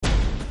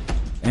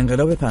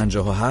انقلاب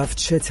 57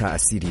 چه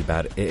تأثیری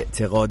بر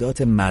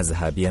اعتقادات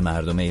مذهبی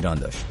مردم ایران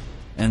داشت؟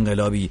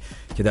 انقلابی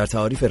که در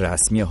تعاریف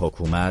رسمی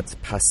حکومت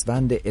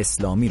پسوند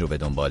اسلامی رو به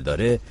دنبال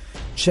داره،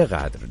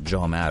 چقدر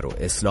جامعه رو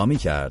اسلامی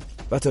کرد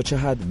و تا چه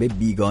حد به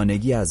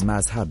بیگانگی از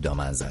مذهب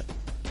دامن زد؟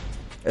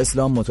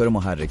 اسلام موتور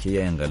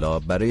محرکه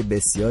انقلاب برای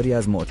بسیاری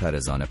از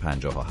معترضان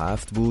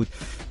 57 بود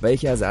و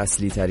یکی از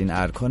اصلی ترین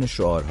ارکان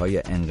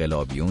شعارهای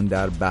انقلابیون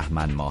در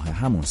بهمن ماه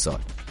همون سال.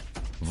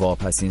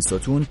 واپسین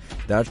ستون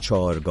در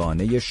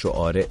چهارگانه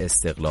شعار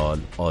استقلال،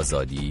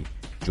 آزادی،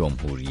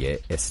 جمهوری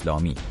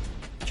اسلامی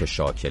که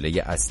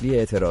شاکله اصلی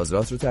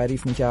اعتراضات رو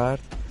تعریف می‌کرد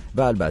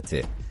و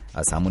البته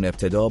از همون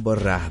ابتدا با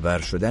رهبر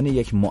شدن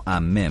یک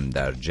معمم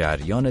در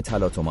جریان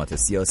تلاطمات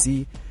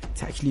سیاسی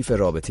تکلیف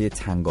رابطه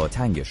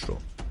تنگاتنگش رو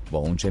با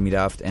اون چه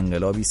میرفت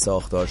انقلابی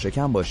ساختار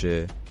شکن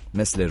باشه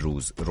مثل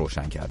روز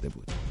روشن کرده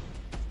بود.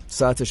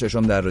 ساعت 6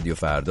 در رادیو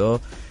فردا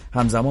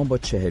همزمان با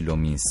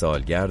 40مین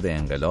سالگرد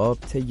انقلاب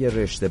طی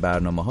رشته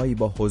برنامه‌هایی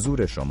با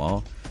حضور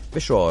شما به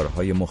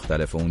شعارهای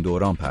مختلف اون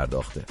دوران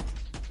پرداخته.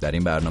 در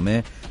این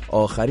برنامه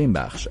آخرین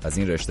بخش از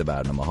این رشته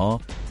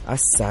برنامه‌ها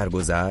از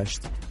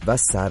سرگذشت و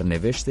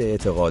سرنوشت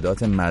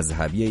اعتقادات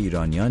مذهبی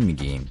ایرانیان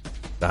میگیم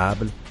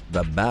قبل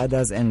و بعد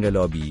از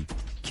انقلابی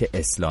که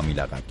اسلامی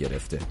لقب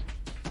گرفته.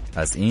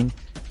 از این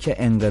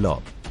که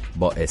انقلاب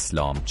با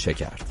اسلام چه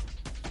کرد.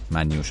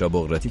 من نیوشا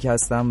بغراتیک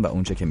هستم و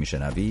اونچه که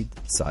میشنوید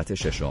ساعت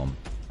 6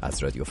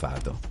 از رادیو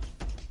فردا.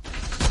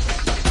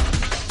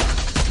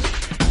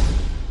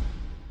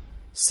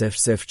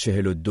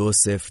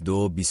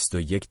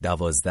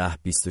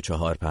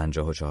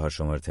 00420221122454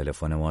 شماره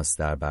تلفن ماست.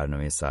 در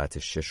برنامه ساعت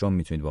 6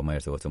 میتونید با ما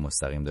ارتباط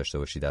مستقیم داشته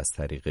باشید از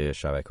طریق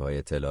شبکه‌های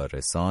اطلاع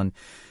رسان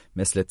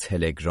مثل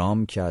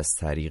تلگرام که از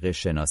طریق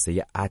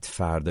شناسه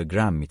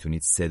 @فرداگرام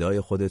میتونید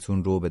صدای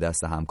خودتون رو به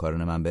دست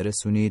همکاران من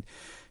برسونید.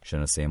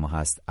 شناسه ما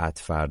هست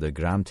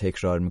 @فرداگرام.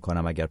 تکرار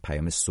میکنم اگر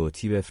پیام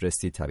صوتی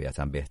بفرستید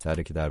طبیعتا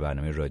بهتره که در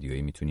برنامه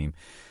رادیویی میتونیم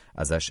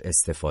ازش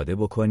استفاده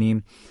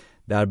بکنیم.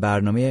 در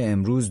برنامه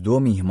امروز 2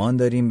 میهمان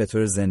داریم به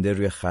طور زنده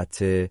روی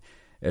خط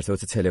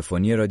ارتباط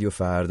تلفنی رادیو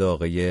فردا،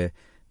 آقای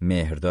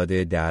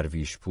مهرداد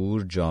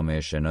درویشپور،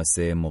 جامعه شناس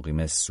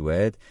مقیم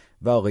سوئد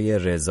و آقای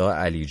رضا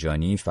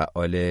علیجانی،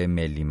 فعال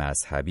ملی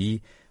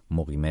مذهبی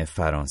مقیم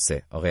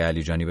فرانسه. آقای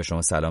علیجانی به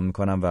شما سلام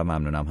میکنم و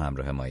ممنونم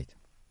همراه مایید.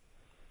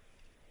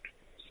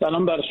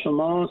 سلام بر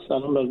شما،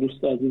 سلام بر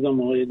دوست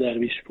عزیزم آقای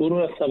درویشپور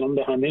و سلام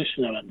به همه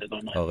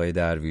شنوندگان. آقای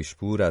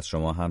درویشپور از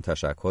شما هم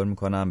تشکر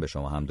میکنم، به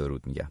شما هم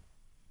درود میگم.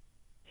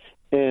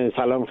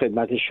 سلام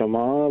خدمت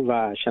شما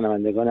و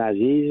شنوندگان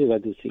عزیز و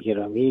دوست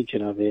گرامی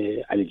جناب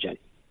علیجانی.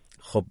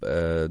 خب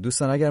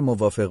دوستان اگر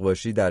موافق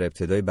باشی در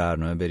ابتدای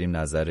برنامه بریم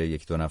نظر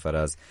 1-2 نفر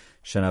از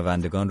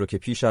شنوندگان رو که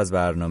پیش از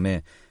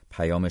برنامه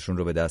پیامشون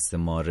رو به دست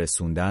ما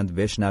رسوندند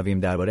بشنویم.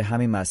 درباره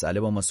همین مسئله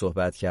با ما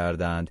صحبت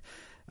کردند.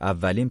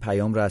 اولین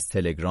پیام رو از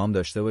تلگرام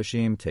داشته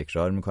باشیم.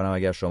 تکرار میکنم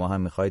اگر شما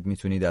هم میخواید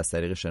میتونید از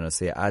طریق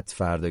شناسه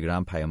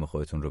 @فرداگرام پیام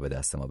خودتون رو به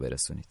دست ما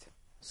برسونید.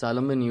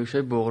 سلام به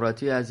نیوشای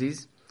بغراتی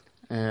عزیز.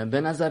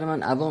 به نظر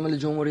من عوامل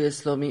جمهوری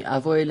اسلامی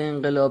اوایل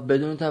انقلاب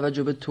بدون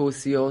توجه به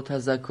توصیه و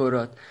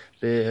تذکرات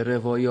به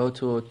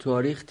روایات و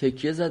تاریخ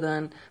تکیه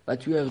زدن و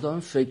توی اقدام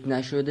فکر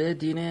نشده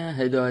دین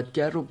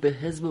هدایتگر رو به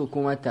حزب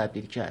حکومت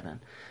تبدیل کردن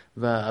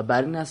و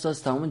بر این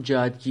اساس تمام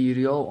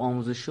جهتگیری‌ها و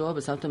آموزش‌ها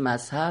به سمت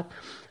مذهب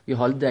یا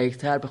حال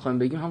دقیق‌تر بخوایم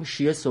بگیم هم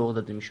شیعه سوق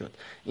داده می‌شد.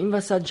 این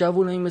وسط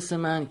جوونایی مثل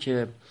من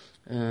که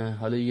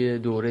حالا یه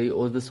دوره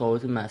عضو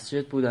ثابت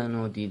مسجد بودن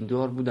و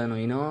دیندار بودن و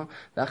اینا،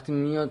 وقتی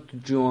میاد تو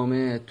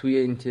جامعه توی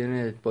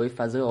اینترنت با یه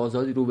فضای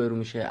آزادی روبرو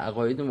میشه،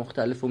 عقاید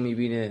مختلف رو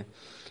میبینه،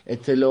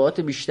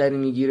 اطلاعات بیشتری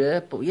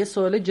میگیره، یه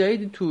سوال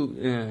جدیدی تو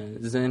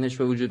ذهنش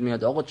به وجود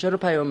میاد. آقا چرا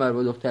پیامبر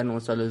با دختر 9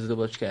 ساله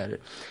ازدواج کرده؟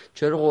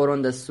 چرا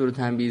قرآن دستور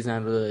تنبیه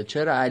زن رو داده؟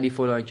 چرا علی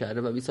فلان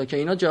کرده و بیسا که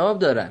اینا جواب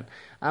دارن،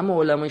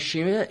 اما علمای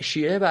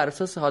شیعه بر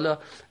اساس حالا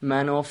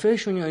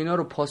منافعشون یا اینا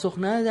رو پاسخ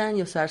ندادن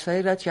یا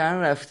سرسری رد کردن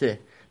رفته.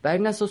 بر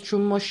این اساس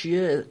چون ما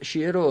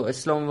شیعه رو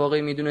اسلام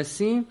واقعی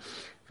میدونستیم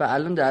و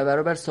الان در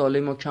برابر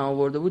سوالای ما کم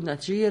آورده بود،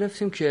 نتیجه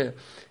گرفتیم که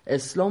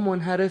اسلام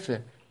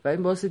منحرفه و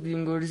این باعث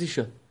دینگریزی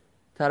شد.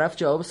 طرف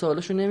جواب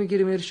سوالاشو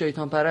نمیگیره، میره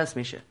شیطان پرست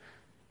میشه.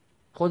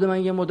 خود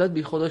من یه مدت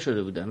بی خدا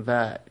شده بودم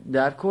و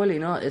در کل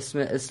اینا اسم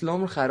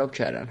اسلام رو خراب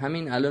کردن.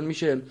 همین الان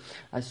میشه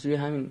از سوی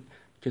همین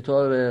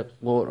کتاب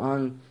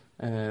قرآن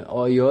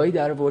آیه‌ای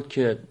در آورد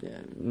که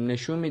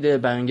نشون میده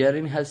بیانگر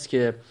این هست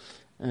که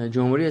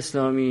جمهوری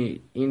اسلامی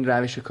این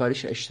روش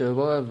کاریش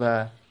اشتباهه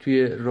و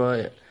توی راه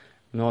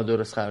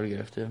نادرست قرار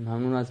گرفته.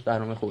 ممنون از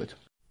برنامه خوبتون.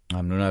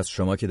 ممنون از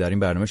شما که در این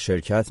برنامه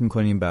شرکت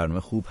میکنیم. برنامه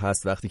خوب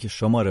هست وقتی که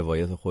شما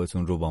روایت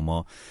خودتون رو با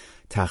ما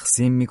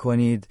تقسیم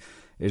میکنید.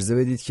 اجازه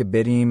بدید که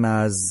بریم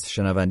از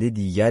شنونده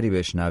دیگری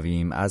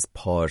بشنویم، از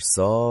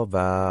پارسا،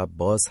 و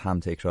باز هم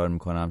تکرار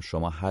میکنم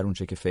شما هر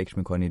اونچه که فکر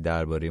میکنید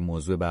درباره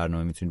موضوع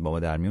برنامه میتونید با ما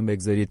در میون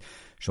بگذارید.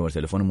 شماره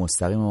تلفن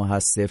مستقیم ما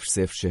هست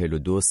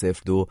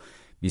 004202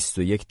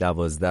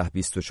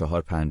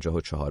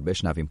 21122454.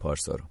 بشنویم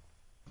پارسا رو.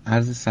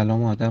 عرض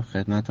سلام و ادب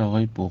خدمت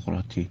آقای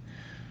بغراتی.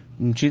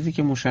 چیزی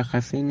که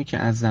مشخصه اینه که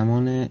از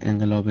زمان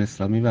انقلاب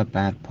اسلامی و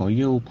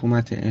برپایی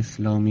حکومت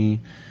اسلامی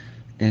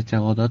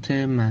اعتقادات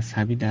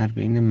مذهبی در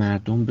بین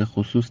مردم به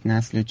خصوص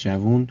نسل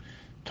جوان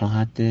تا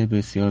حد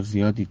بسیار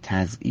زیادی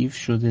تضعیف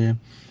شده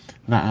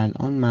و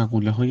الان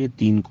مقوله های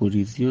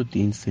دینگریزی و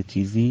دین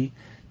ستیزی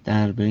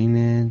در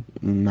بین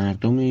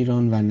مردم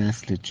ایران و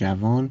نسل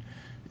جوان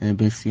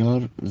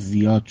بسیار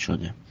زیاد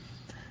شده.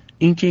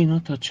 اینکه اینا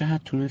تا چه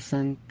حد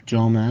تونستن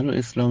جامعه رو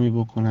اسلامی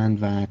بکنن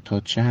و تا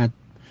چه حد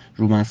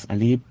رو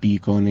مسئله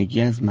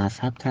بیگانگی از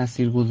مذهب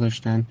تاثیر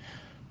گذاشتن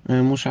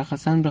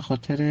مشخصاً به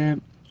خاطر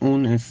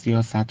اون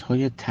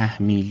سیاست‌های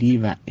تحمیلی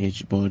و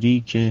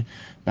اجباری که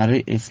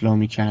برای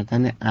اسلامی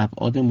کردن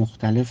ابعاد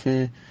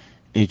مختلف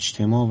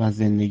اجتماع و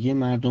زندگی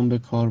مردم به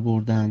کار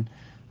بردن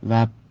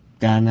و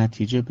در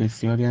نتیجه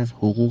بسیاری از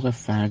حقوق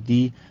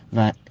فردی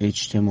و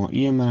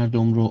اجتماعی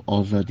مردم رو،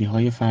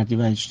 آزادی‌های فردی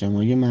و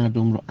اجتماعی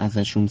مردم رو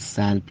ازشون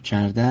سلب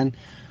کردن.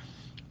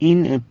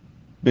 این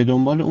به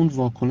دنبال اون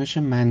واکنش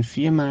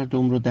منفی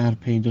مردم رو در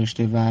پی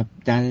داشته و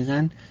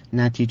دقیقاً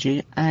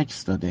نتیجه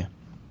عکس داده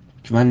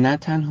و نه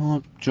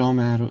تنها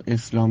جامعه رو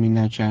اسلامی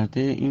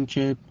نکرده، این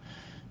که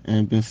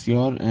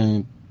بسیار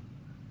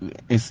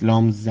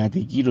اسلام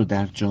زدگی رو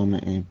در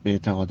جامعه به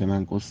اعتقاد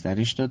من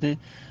گسترش داده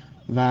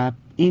و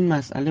این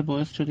مسئله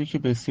باعث شده که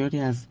بسیاری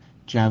از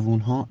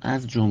جوانها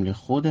از جمله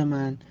خود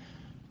من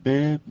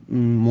به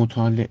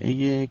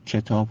مطالعه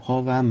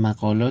کتاب‌ها و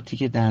مقالاتی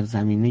که در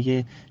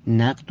زمینه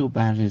نقد و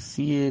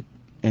بررسی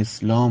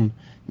اسلام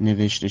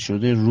نوشته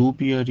شده رو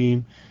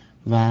بیاریم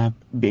و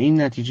به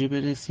این نتیجه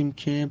برسیم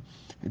که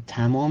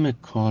تمام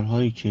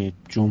کارهایی که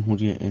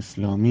جمهوری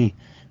اسلامی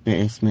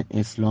به اسم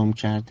اسلام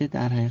کرده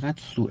در حقیقت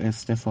سوء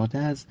استفاده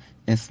از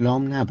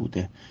اسلام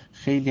نبوده.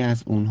 خیلی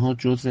از اونها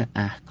جزء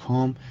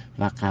احکام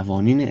و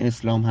قوانین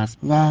اسلام هست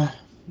و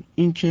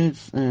اینکه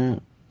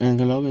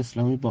انقلاب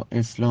اسلامی با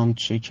اسلام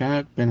چه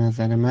کرد، به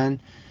نظر من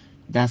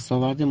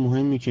دستاورد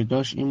مهمی که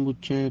داشت این بود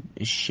که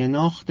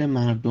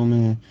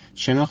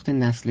شناخت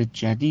نسل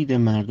جدید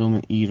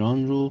مردم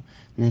ایران رو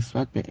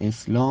نسبت به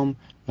اسلام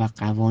و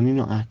قوانین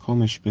و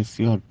احکامش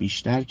بسیار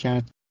بیشتر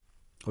کرد.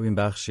 خب این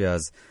بخشی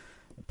از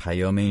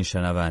پیام این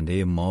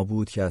شنونده ما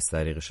بود که از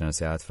طریق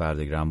ساعت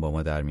فردا با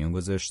ما در میون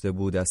گذاشته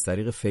بود. از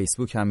طریق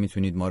فیسبوک هم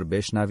میتونید ما رو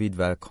بشنوید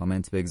و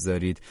کامنت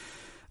بگذارید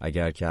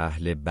اگر که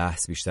اهل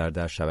بحث بیشتر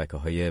در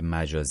شبکه‌های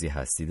مجازی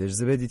هستید.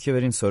 اجازه بدید که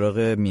بریم سراغ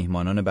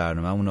میهمانان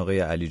برنامه‌مون. آقای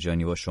علی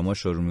جانی، با شما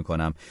شروع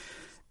می‌کنم.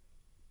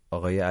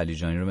 آقای علی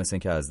جانی رو مثل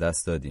که از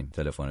دست دادیم،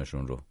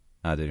 تلفنشون رو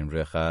نداریم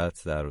روی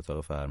خط در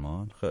اتاق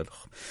فرمان. خیلی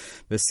خوب،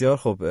 بسیار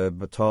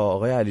خوب. تا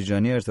آقای علی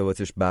جانی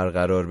ارتباطش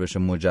برقرار بشه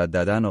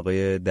مجددا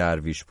آقای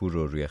درویشپور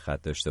رو روی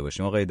خط داشته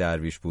باشیم. آقای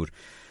درویشپور،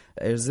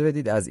 اجازه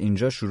بدید از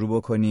اینجا شروع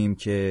بکنیم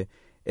که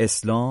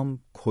اسلام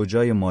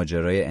کجای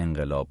ماجرای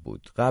انقلاب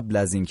بود. قبل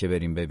از این که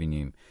بریم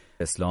ببینیم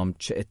اسلام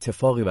چه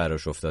اتفاقی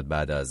براش افتاد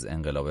بعد از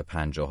انقلاب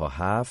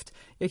 57،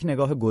 یک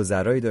نگاه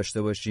گذرایی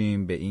داشته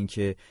باشیم به این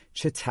که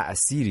چه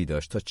تأثیری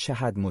داشت، تا چه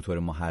حد موتور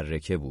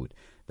محرکه بود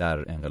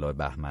در انقلاب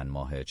بهمن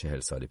ماه 40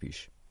 سال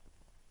پیش.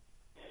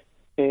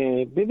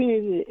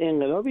 ببینید،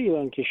 انقلاب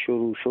ایران که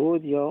شروع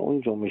شد یا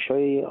اون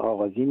جنبش‌های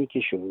آغازینی که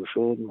شروع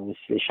شد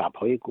مثل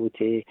شب‌های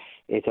گوته،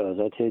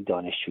 اعتراضات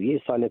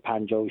دانشجویی سال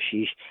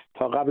 56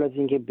 تا قبل از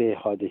اینکه به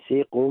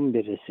حادثه قم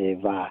برسه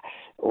و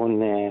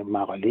اون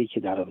مقاله‌ای که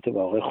در رابطه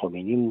با آقای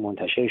خمینی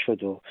منتشر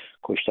شد و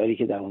کشتاری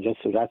که در اونجا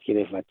صورت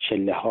گرفت و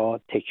چله‌ها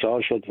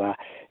تکرار شد و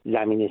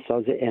زمینه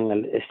ساز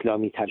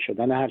اسلامی تر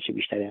شدن هرچی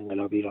بیشتر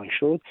انقلاب ایران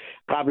شد،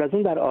 قبل از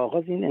اون در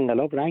آغاز این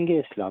انقلاب رنگ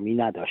اسلامی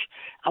نداشت.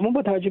 اما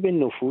با توجه به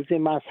نفوذ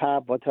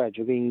مذهب، با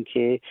توجه به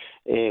اینکه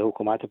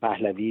حکومت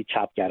پهلوی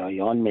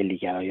چپگرایان،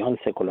 ملیگرایان،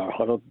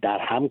 سکولارها رو در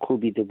هم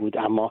کوبیده بود،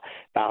 اما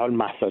به حال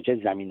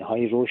مساجد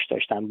زمینه‌های رشد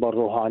داشتن، با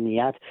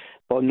روحانیت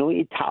با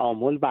نوعی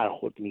تعامل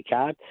برخورد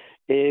می‌کرد.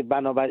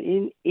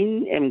 بنابراین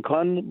این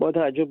امکان با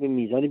توجه به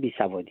میزان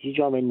بیسوادی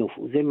جامعه،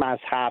 نفوذ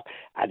مذهب،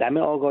 عدم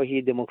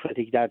آگاهی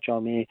دموکراتیک در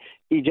جامعه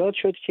ایجاد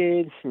شد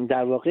که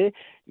در واقع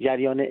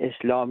جریان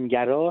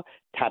اسلامگرا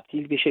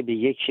تبدیل بشه به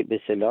یک به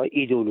اصطلاح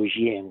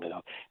ایدئولوژی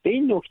انقلاب. به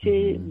این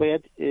نکته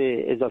باید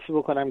اضافه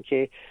بکنم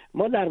که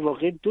ما در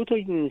واقع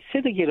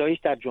سه تا گرایش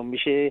در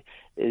جنبش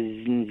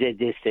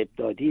ضد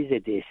استبدادی،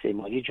 ضد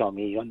استعماری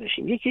جامعه ایران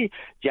داشتیم. یکی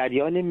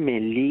جریان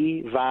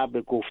ملی و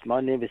به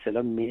گفتمان به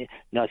اصطلاح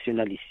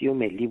ناسیونالیستی و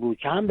ملی بود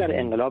که هم در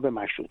انقلاب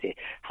مشروطه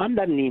هم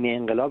در نیمه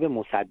انقلاب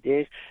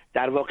مصدق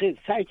در واقع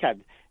سعی کرد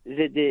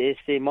ضد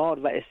استعمار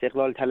و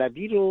استقلال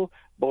طلبی رو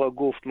با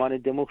گفتمان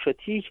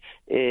دموکراتیک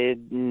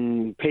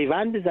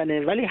پیوند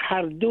بزنه، ولی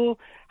هر دو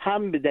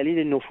هم به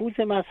دلیل نفوذ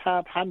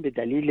مذهب هم به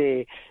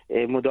دلیل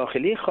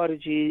مداخله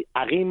خارجی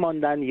عقیم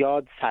ماندن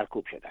یا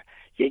سرکوب شدن.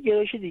 یک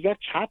گرایش دیگر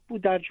چپ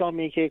بود در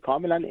جامعه که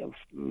کاملا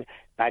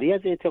بری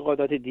از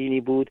اعتقادات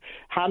دینی بود،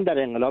 هم در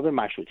انقلاب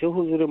مشروطه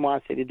حضور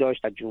موثری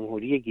داشت، در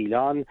جمهوری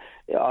گیلان،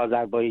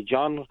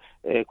 آذربایجان،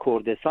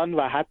 کردستان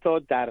و حتی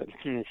در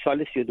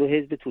سال 32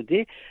 حزب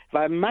توده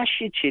و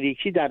مشی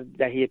چریکی در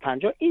دهه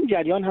 50. این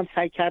جریان هم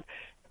سعی کرد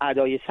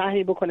ادای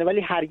سهمی بکنه،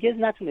 ولی هرگز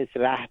نتونست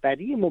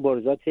رهبری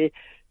مبارزات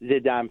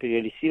ضد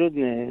امپریالیستی رو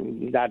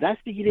در دست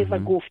بگیره و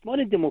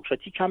گفتمان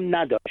دموکراتیک هم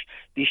نداشت،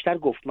 بیشتر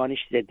گفتمانش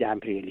ضد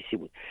امپریالیستی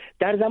بود.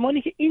 در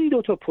زمانی که این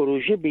دو تا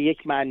پروژه به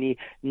یک معنی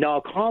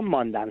ناکام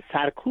ماندن،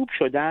 سرکوب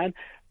شدن،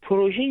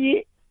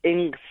 پروژه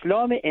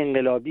اسلام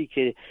انقلابی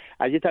که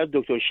از یک طرف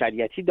دکتر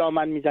شریعتی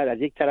دامن میزد،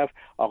 از یک طرف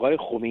آقای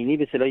خمینی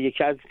به اصطلاح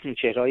یکی از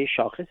چهره‌های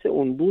شاخص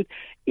اون بود،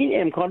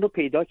 این امکان رو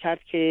پیدا کرد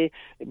که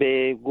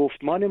به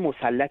گفتمان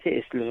مسلط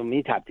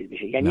اسلامی تبدیل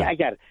بشه. یعنی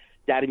اگر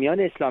در میان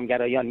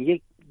اسلامگرایان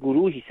یک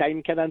گروهی سعی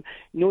میکردن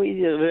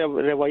نوعی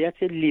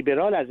روایت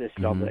لیبرال از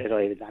اسلام رو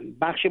ارائه بدن،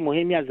 بخش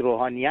مهمی از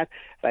روحانیت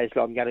و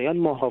اسلامگرایان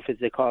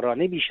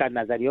محافظه‌کارانه بیشتر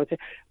نظریات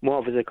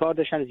محافظه‌کار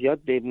داشتن، زیاد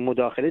به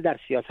مداخله در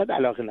سیاست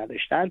علاقه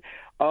نداشتن،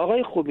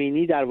 آقای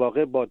خمینی در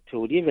واقع با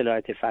تئوری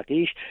ولایت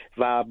فقیه‌اش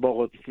و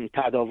با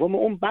تداوم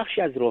اون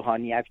بخشی از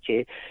روحانیت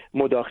که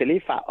مداخله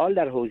فعال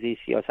در حوزه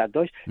سیاست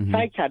داشت،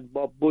 سعی کرد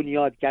با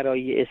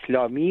بنیادگرایی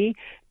اسلامی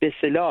به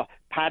اصطلاح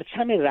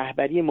پرچم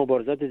رهبری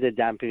مبارزات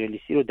ضد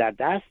امپریالیستی رو در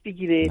دست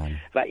بگیره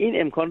و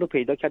این امکان رو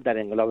پیدا کرد در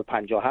انقلاب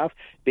 57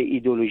 به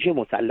ایدئولوژی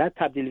مسلط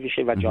تبدیل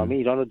بشه و جامعه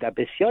ایران رو در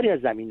بسیاری از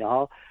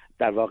زمینه‌ها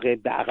در واقع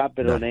به عقب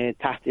برونه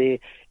تحت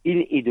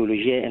این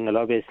ایدئولوژی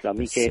انقلاب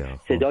اسلامی که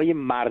صدای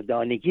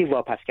مردانگی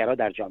واپسگرا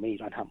در جامعه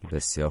ایران هم بود.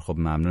 بسیار خب،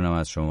 ممنونم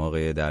از شما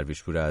آقای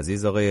درویشپور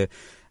عزیز. آقای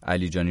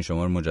علی جانی،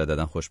 شما رو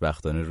مجددا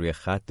خوشبختانه روی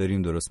خط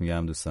داریم، درست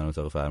میگم؟ دوستان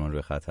اتاق فرمان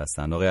روی خط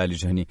هستن. آقای علی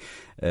جانی،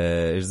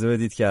 اجازه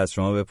بدید که از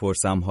شما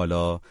بپرسم.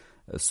 حالا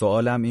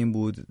سوالم این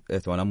بود،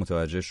 احتمالا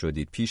متوجه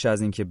شدید، پیش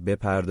از اینکه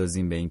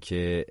بپردازیم به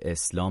اینکه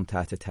اسلام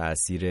تحت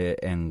تأثیر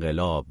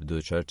انقلاب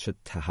دچار چه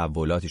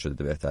تحولاتی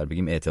شده، بهتر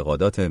بگیم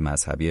اعتقادات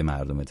مذهبی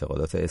مردم،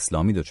 اعتقادات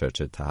اسلامی دچار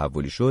چه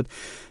تحولی شد،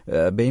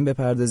 به این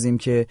بپردازیم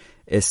که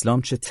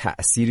اسلام چه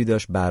تأثیری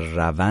داشت بر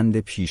روند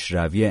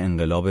پیشروی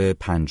انقلاب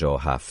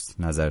 57.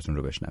 نظرتون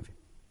رو بشنویم.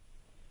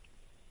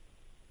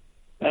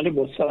 بله،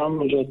 با سلام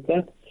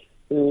مجدد.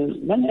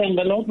 من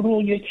انقلاب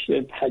رو یک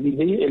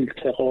پدیده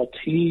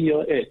التقاطی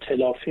یا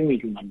ائتلافی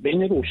میدونم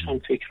بین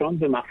روشنفکران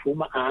به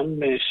مفهوم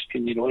عامش که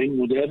نیروهای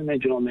مدرن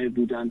جامعه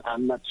بودن،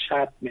 عامه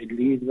چپ،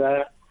 ملی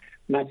و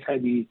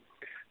مذهبی،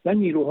 و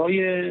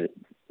نیروهای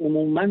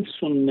عموماً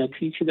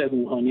سنتی که در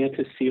روحانیت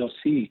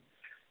سیاسی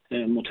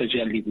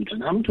متجلی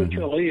بودن. همونطور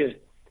که آقای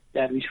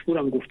درویشپور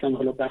هم گفتن،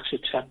 حالا بخش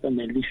چپ و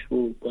ملیش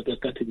رو با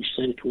دقت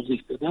بیشتری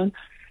توضیح دادن،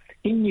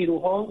 این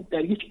نیروها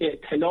در یک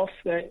ائتلاف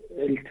و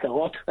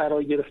التقاط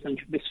قرار گرفتن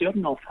که بسیار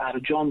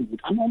نافرجام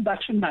بود. اما اون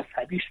بخش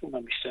مذهبیش رو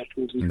من بیشتر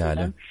توضیح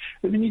دادم.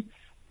 ببینید،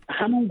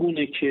 همون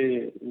گونه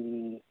که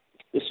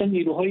مثلا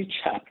نیروهای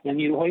چپ و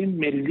نیروهای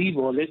ملی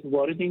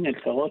وارد این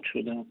التقاط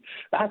شدن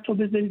و حتی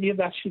بذارید یه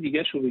بخش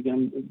دیگه رو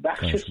بگم،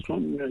 بخش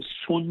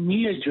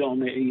سنی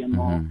جامعه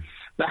ما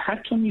و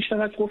حتی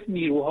میشود گفت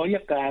نیروهای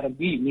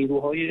غربی،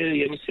 نیروهای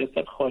یعنی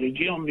سیاست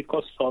خارجی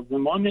آمریکا،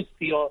 سازمان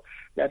سیا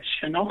در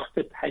شناخت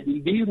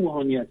پدیده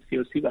روحانیت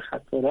سیاسی و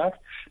خط رفت،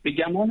 به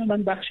گمان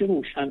من بخش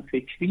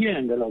روشنفکری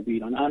انقلابی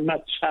ایران، عامه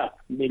چپ،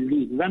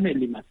 ملی و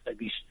ملی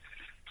مذهبیش،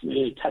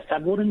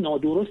 تصور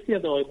نادرستی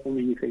از آقای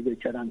خمینی پیدا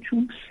کردن،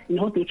 چون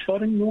اینها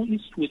دوچار نوعی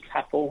سوء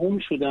تفاهم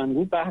شدن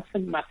رو بحث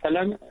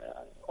مثلا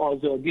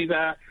آزادی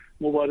و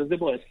مبارزه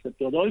با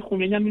استبداد. آقای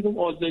خمینی هم میگفت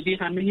آزادی،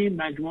 همه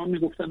مجموعه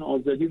میگفتن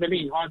آزادی، ولی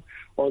اینها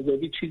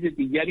آزادی چیز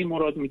دیگری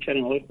مراد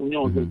میکردن. آقای خمینی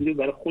آزادی رو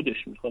برای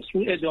خودش میخواست،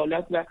 رو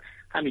عدالت و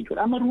همینطور.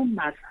 اما رو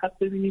مذهب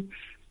ببینید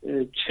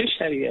چه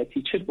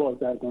شریعتی، چه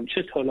بازرگان،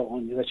 چه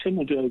طالقانی و چه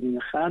مجاهدین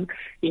خلق،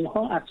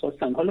 اینها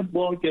اساساً حالا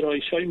با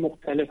گرایش‌های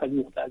مختلف از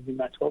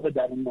متعددیت‌ها و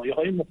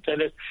درون‌مایه‌های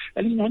مختلف،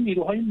 ولی اینها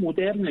نیروهای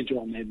مدرن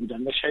جامعه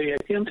بودن و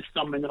شریعتی هم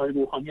اسلام منهای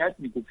روحانیت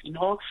میگفت.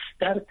 اینها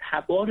در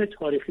تبار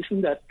تاریخیشون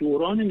در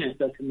دوران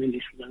نهضت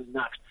ملی شدن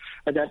نفت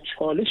و در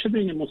چالش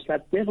بین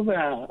مصدق و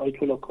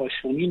آیت الله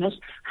کاشانی، ایناست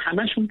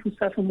همشون تو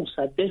صف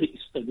مصدق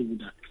ایستاده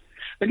بودن،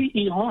 ولی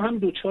اینها هم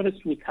دوچار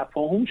سوء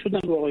تفاهم شدن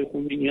با آقای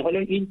خمینی. حالا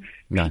این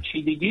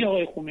پیچیدگی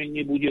آقای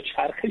خمینی بود یا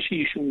چرخش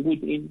ایشون بود،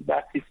 این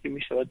بحثی است که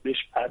میشود بهش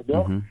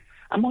پرداخت.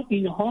 اما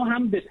اینها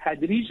هم به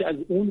تدریج از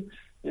اون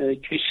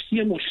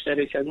کشتی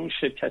مشترک، از اون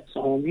شرکت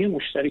سهامی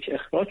مشترک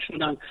اخراج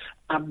شدن.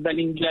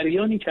 اولین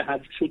جریانی که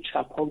حذف شد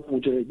چپ‌ها و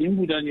مجاهدین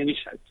بودن، یعنی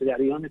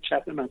جریان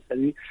چپ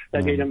مذهبی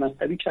و غیر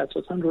مذهبی که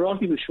اساساً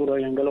راهی به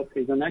شورای انقلاب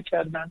پیدا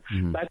نکردن.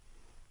 بعد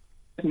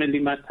ملی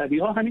مذهبی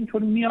ها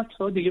همینطور میاد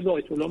تا دیگه به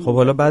آیت الله. خب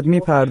حالا بعد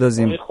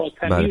میپردازیم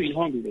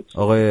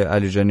آقای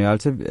علی جانی،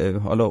 البته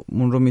حالا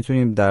اون رو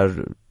میتونیم در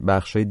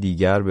بخشای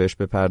دیگر بهش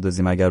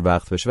بپردازیم اگر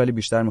وقت بشه، ولی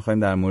بیشتر میخوایم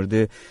در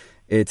مورد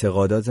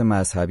اعتقادات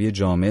مذهبی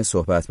جامعه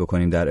صحبت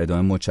بکنیم در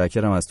ادامه.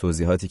 متشکرم از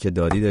توضیحاتی که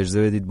دادید.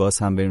 اجازه بدید باز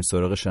هم بریم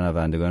سراغ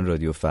شنوندگان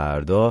رادیو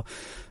فردا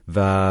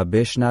و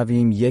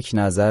بشنویم یک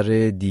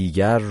نظر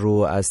دیگر رو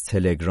از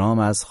تلگرام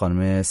از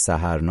خانم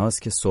سحرناز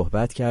که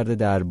صحبت کرده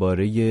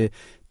درباره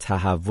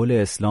تحول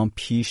اسلام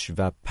پیش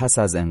و پس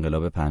از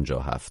انقلاب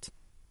 57.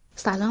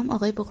 سلام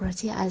آقای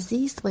بقراتی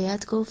عزیز.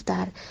 باید گفت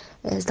در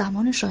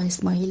زمان شاه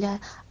اسماعیل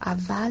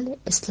اول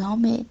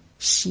اسلام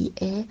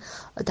شیعه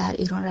در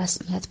ایران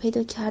رسمیت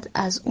پیدا کرد.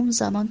 از اون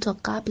زمان تا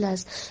قبل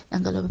از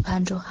انقلاب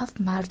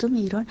 57 مردم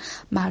ایران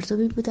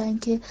مردمی بودن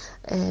که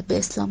به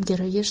اسلام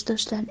گرایش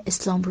داشتن،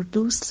 اسلام رو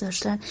دوست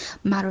داشتن،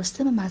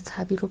 مراسم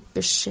مذهبی رو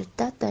به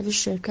شدت در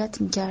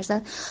شرکت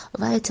می‌کردن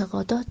و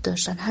اعتقادات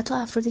داشتن. حتی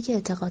افرادی که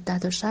اعتقاد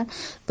نداشتن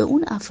به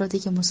اون افرادی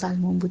که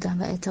مسلمان بودن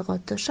و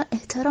اعتقاد داشتن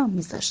احترام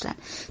می‌ذاشتن،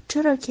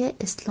 چرا که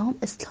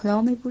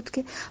اسلامی بود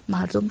که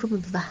مردم رو به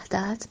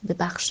وحدت، به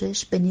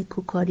بخشش، به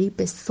نیکوکاری،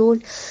 به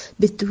صلح،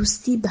 به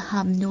دوستی، به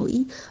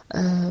هم‌نوعی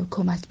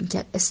کمک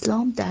می‌کرد.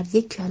 اسلام در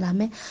یک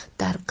کلمه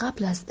در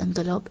قبل از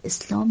انقلاب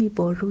اسلامی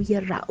با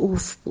روی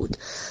رؤوف بود.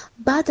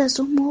 بعد از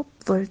اون ما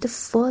وارد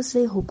فاز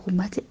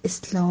حکومت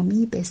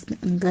اسلامی به اسم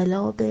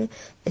انقلاب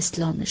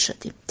اسلامی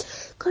شدیم.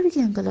 کاری که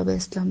انقلاب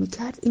اسلامی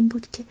کرد این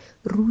بود که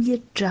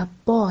روی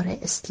جبار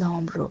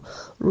اسلام رو،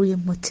 روی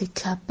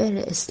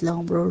متکبر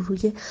اسلام رو،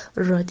 روی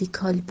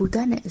رادیکال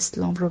بودن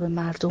اسلام رو به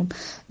مردم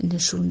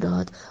نشون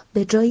داد،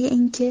 به جای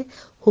اینکه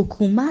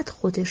حکومت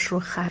خودش رو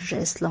خرج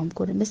اسلام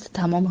کنه. مثل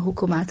تمام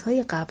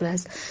حکومت‌های قبل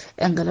از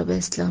انقلاب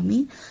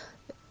اسلامی،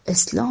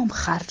 اسلام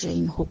خرج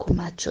این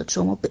حکومت شد.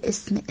 شما به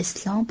اسم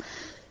اسلام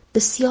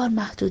بسیار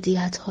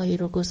محدودیت هایی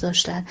رو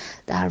گذاشتن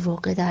در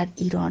واقع در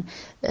ایران.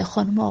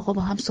 خانم و آقا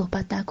با هم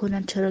صحبت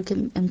نکنن چرا که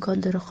امکان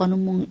داره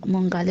خانم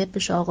منقلب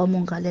بشه، آقا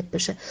منقلب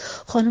بشه.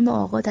 خانم و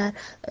آقا در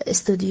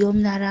استادیوم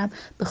نرم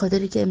به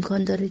خاطری که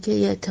امکان داره که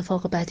یه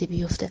اتفاق بدی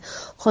بیفته.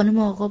 خانم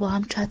و آقا با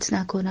هم چت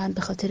نکنن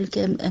به خاطری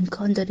که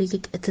امکان داره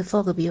یک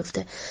اتفاق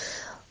بیفته.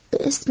 به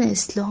اسم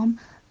اسلام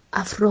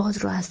افراد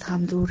رو از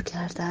هم دور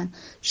کردن،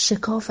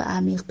 شکاف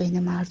عمیق بین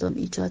مردم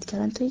ایجاد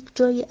کردن، تا یک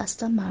جایی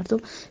اصلا مردم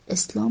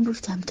اسلام رو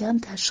کم کم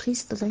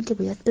تشخیص دادن که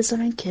باید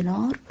بذارن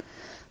کنار.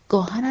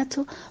 گاهن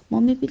حتی ما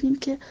میبینیم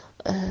که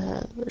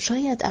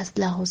شاید از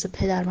لحاظ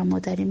پدر و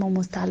مادری ما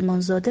مسلمان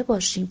زاده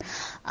باشیم،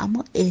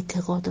 اما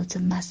اعتقادات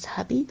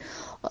مذهبی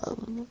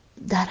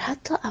در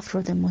حتی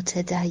افراد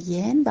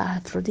متدین و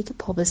افرادی که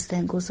پا به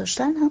سن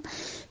گذاشتن هم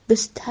به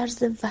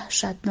طرز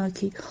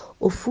وحشتناکی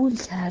افول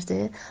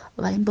کرده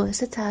و این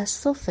باعث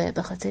تأسفه،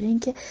 به خاطر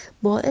اینکه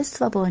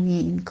باعث و بانی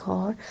این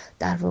کار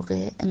در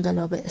واقع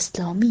انقلاب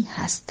اسلامی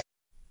هست.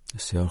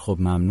 بسیار خب،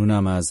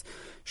 ممنونم از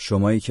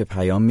شمایی که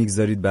پیام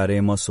میگذارید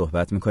برای ما،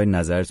 صحبت میکنید،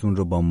 نظرتون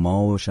رو با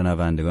ما و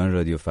شنوندگان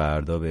رادیو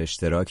فردا به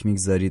اشتراک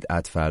میگذارید.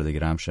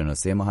 @فرداگرام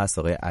شناسه ما هست.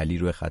 آقای علی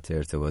روی خط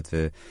ارتباط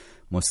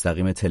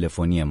مستقیم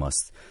تلفنی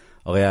ماست.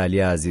 آقای علی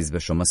عزیز، به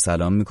شما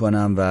سلام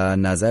میکنم و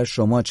نظر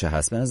شما چه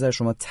هست؟ به نظر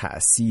شما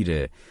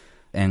تأثیر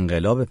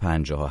انقلاب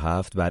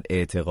 57 بر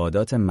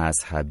اعتقادات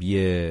مذهبی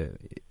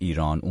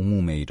ایران،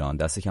 عموم ایران،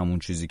 دست کم اون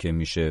چیزی که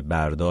میشه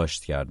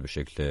برداشت کرد به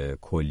شکل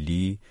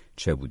کلی،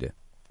 چه بوده؟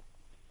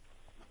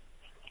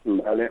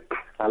 بله،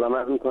 سلام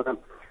عرض میکنم.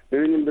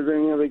 ببینیم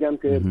بذارین بگم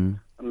که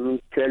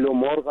کلو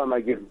مرغ هم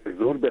اگه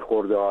زور به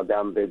خورده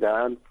آدم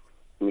بدن،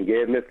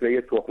 میگه مثل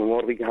یه تخم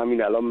مرغی که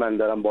همین الان من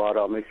دارم با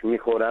آرامش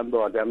میخورم، به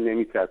آدم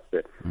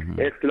نمیچسبه.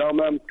 اسلام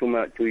هم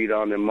تو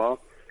ایران ما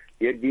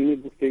یه دینی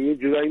بود که یه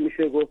جورایی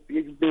میشه گفت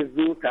یک به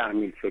زور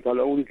تحمیل شد،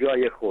 حالا اون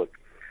جای خود.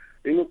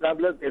 اینو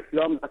قبل از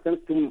اسلام مثلا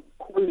تو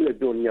کل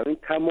دنیا، این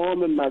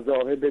تمام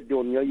مذاهب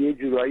دنیا یه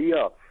جورایی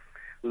ها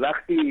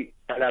وقتی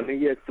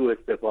کلمه سوء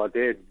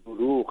استفاده،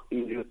 دروغ،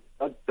 اینجور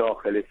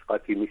داخلش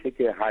قاطی میشه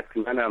که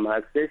حتما هم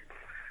هستش،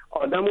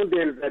 آدمو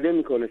دلزده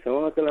میکنه.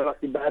 شما مثلا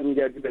وقتی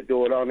برمیگردی به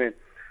دوران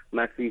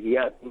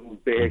مسیحیت،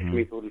 بهش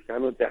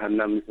میفروشن و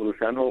جهنم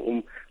میفروشن و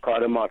اون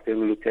کار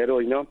مارتین لوتر و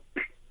اینا،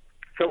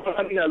 شما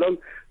همین الان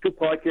تو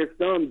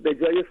پاکستان به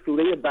جای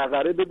سوره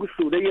بقره بگو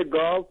سوره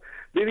گاو،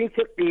 ببین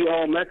چه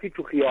قیامتی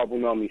تو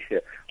خیابونا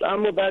میشه. و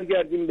اما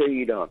برگردیم به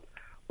ایران.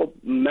 خب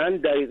من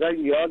دقیقا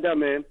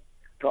یادمه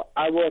تا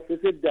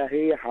اواسط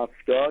دهه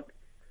 70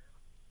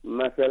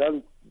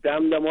 مثلا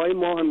دمدمای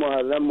ماه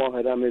محرم،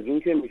 ماه رمضان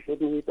که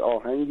میشد، میگید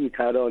آهنگی،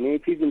 ترانه،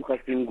 چیزی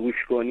میخواستیم گوش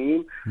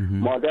کنیم،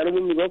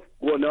 مادرمون میگفت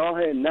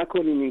گناه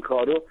نکنیم این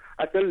کارو،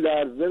 اصلا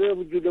لرزه به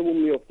وجودمون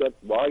میافتاد،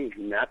 وای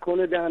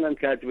نکنه دهنم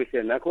کج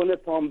بشه، نکنه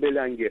پام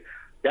بلنگه،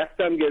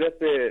 دستم گرفت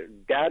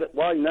در،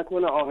 وای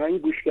نکنه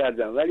آهنگ گوش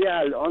کردم. ولی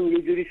الان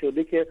یه جوری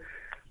شده که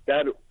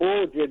در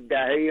اوج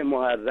دهه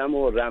محرم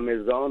و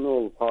رمضان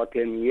و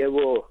فاطمیه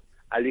و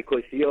علی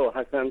کشی و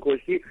حسن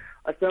کشی،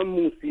 اصلا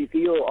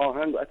موسیقی و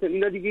آهنگ، اصلا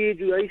اینا دیگه یه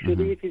جورایی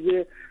شده یه چیز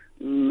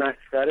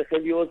مسخره.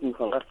 خیلی عذر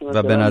میخوام.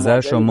 و به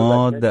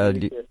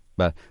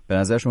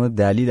نظر شما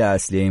دلیل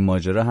اصلی این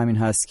ماجرا همین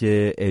هست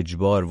که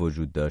اجبار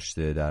وجود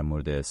داشته در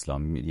مورد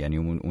اسلام، یعنی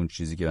اون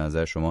چیزی که به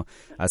نظر شما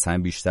از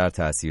همین بیشتر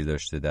تاثیر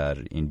داشته در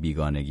این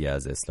بیگانگی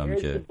از اسلامی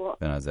که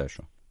به نظر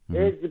شما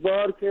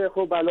اجبار که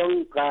خب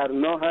الان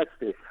قرنا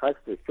هستش.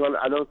 چون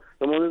الان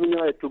شما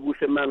ببینید تو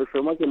گوش من و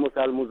شما که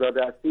مسلمان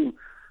زاده هستیم،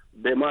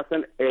 به ما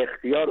اصلا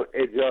اختیار و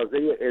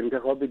اجازه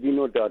انتخاب دین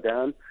رو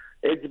دادن.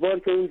 اجبار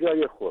که اون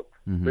جای خود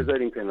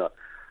بذاریم کنار.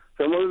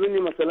 شما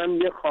ببینید مثلا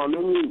یه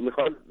خانومی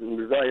میخواد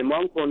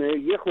زایمان کنه،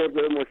 یه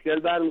خورده مشکل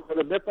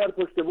برمیخوره، بپر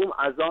پشت بوم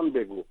اذان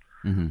بگو.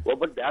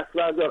 بابا دست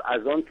بردار،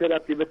 اذان چه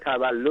ربطی به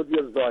تولد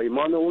یا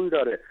زایمان اون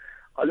داره؟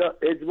 حالا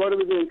اجبار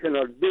بذاریم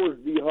کنار.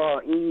 دزدی ها،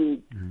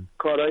 این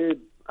کارهای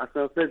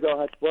اصلا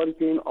فضاحت‌باری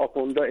که این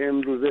آخوندا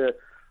امروزه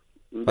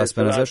پس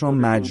به نظر شما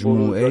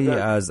مجموعه ای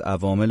از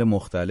عوامل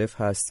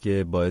مختلف هست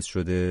که باعث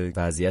شده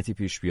وضعیتی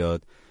پیش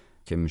بیاد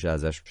که میشه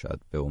ازش شاید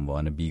به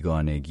عنوان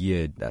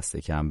بیگانگی دست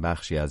کم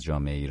بخشی از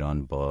جامعه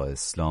ایران با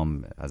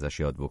اسلام ازش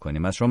یاد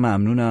بکنیم. از شما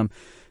ممنونم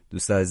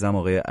دوست عزیزم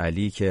آقای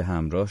علی که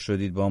همراه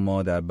شدید با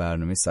ما در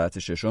برنامه ساعت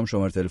ششم.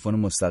 شماره تلفن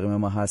مستقیم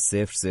ما هست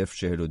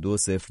 0042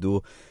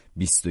 02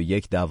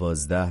 21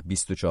 12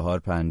 24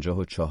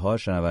 54.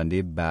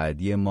 شنونده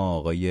بعدی ما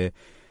آقای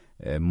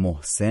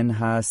محسن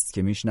هست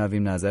که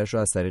میشنویم نظرش رو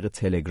از طریق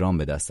تلگرام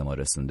به دست ما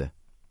رسونده.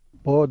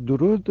 با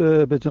درود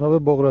به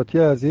جناب بغراتی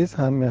عزیز،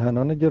 هم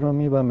میهنان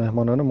گرامی و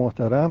مهمانان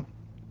محترم.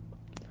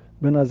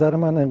 به نظر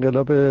من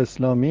انقلاب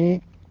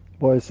اسلامی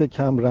باعث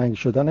کم رنگ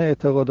شدن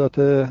اعتقادات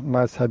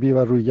مذهبی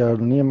و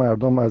رویگردانی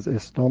مردم از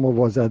اسلام و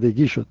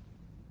وازدگی شد.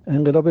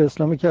 انقلاب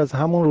اسلامی که از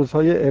همون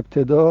روزهای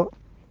ابتدا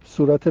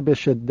صورت به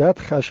شدت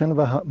خشن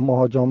و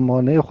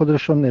مهاجمانه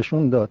خودش رو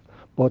نشون داد،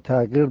 با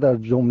تغییر در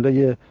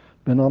جمله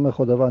به نام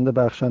خداوند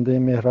بخشنده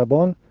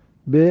مهربان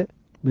به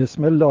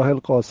بسم الله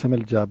القاسم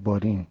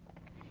الجبارین،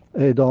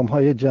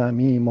 اعدام‌های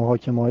جمعی،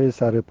 محاکمه‌های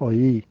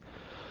سرپایی،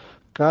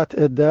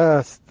 قطع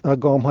دست و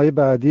گام‌های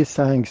بعدی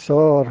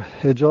سنگسار،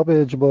 حجاب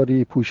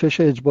اجباری،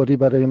 پوشش اجباری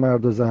برای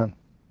مرد و زن،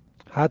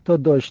 حتی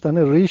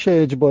داشتن ریش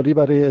اجباری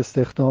برای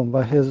استخدام و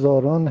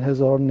هزاران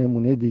هزار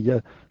نمونه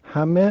دیگر،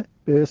 همه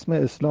به اسم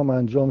اسلام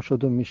انجام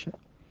شد و میشه.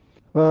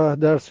 و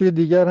در سوی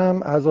دیگر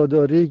هم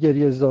عزاداری،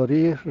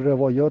 گریه‌زاری،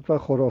 روایات و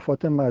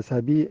خرافات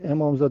مذهبی،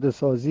 امامزاده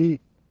سازی،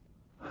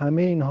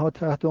 همه اینها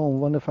تحت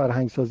عنوان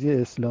فرهنگسازی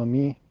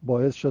اسلامی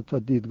باعث شد تا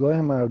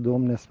دیدگاه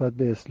مردم نسبت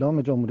به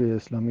اسلام جمهوری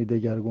اسلامی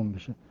دگرگون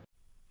بشه.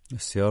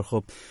 بسیار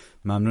خوب،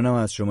 ممنونم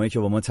از شمایی که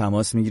با ما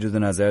تماس میگیرید و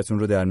نظرتون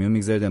رو در میون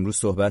میگذارید. امروز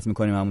صحبت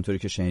میکنیم همونطوری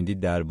که شنیدید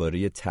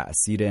درباره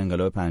تأثیر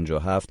انقلاب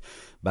 57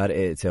 بر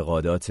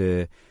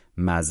اعتقادات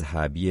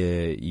مذهبی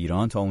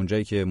ایران تا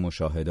اونجایی که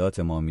مشاهدات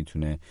ما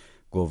میتونه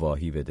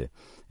گواهی بده.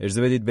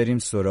 اجازه بدید بریم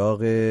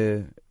سراغ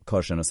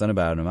کارشناسان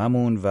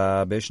برنامه‌مون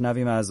و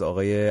بشنویم از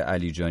آقای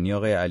علیجانی.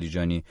 آقای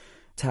علیجانی،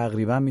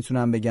 تقریبا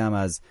میتونم بگم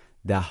از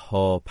 10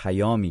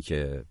 پیامی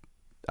که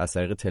از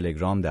طریق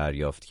تلگرام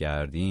دریافت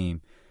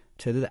کردیم،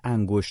 تعداد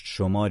انگشت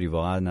شماری،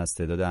 واقعا از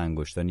تعداد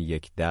انگشتان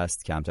یک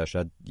دست کمتر،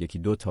 شاید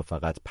 1-2 تا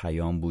فقط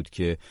پیام بود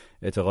که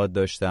اعتقاد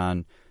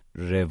داشتن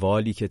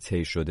روالی که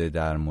طی شده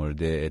در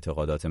مورد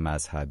اعتقادات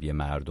مذهبی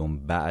مردم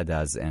بعد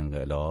از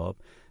انقلاب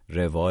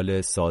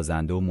روال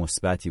سازنده و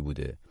مثبتی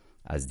بوده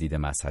از دید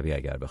مذهبی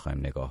اگر بخوایم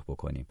نگاه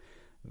بکنیم.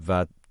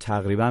 و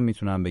تقریبا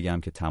میتونم بگم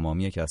که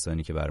تمامی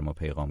کسانی که برای ما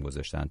پیغام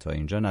گذاشتن تا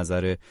اینجا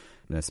نظر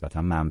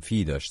نسبتا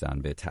منفی داشتن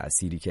به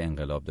تأثیری که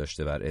انقلاب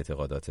داشته بر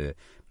اعتقادات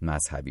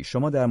مذهبی.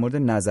 شما در مورد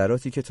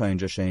نظراتی که تا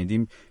اینجا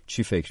شنیدیم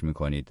چی فکر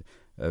میکنید؟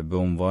 به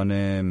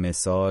عنوان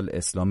مثال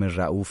اسلام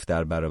رؤوف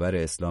در برابر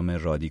اسلام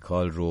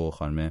رادیکال رو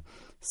خانم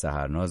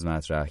سحرناز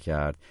مطرح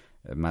کرد.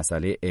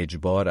 مسئله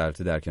اجبار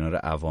البته در کنار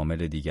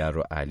عوامل دیگر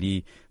رو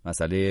علی،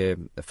 مسئله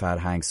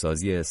فرهنگ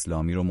سازی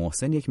اسلامی رو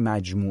محسن. یک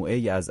مجموعه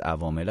ای از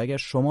عوامل، اگر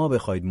شما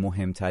بخواید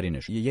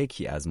مهمترینش،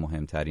 یکی از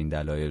مهمترین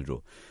دلایل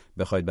رو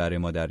بخواید برای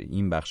ما در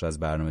این بخش از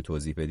برنامه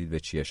توضیح بدید، به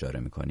چی اشاره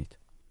میکنید؟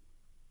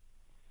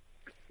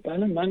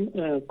 بله، من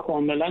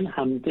کاملا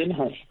همدل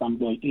هستم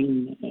با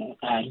این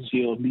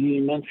ارزیابی.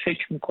 من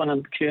فکر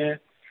میکنم که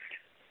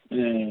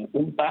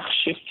اون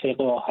بخش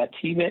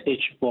فقاهتی و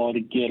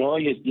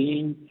اجبارگرای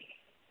دین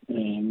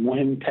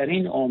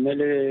مهمترین عامل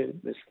به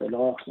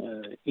اصطلاح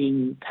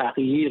این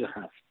تغییر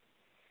هست.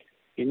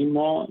 یعنی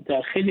ما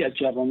در خیلی از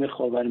جوامع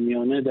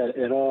خاورمیانه، در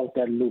عراق،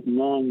 در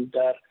لبنان،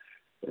 در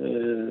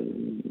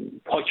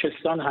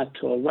پاکستان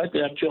حتی و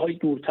در جاهای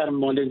دورتر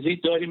مالزی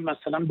داریم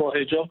مثلا با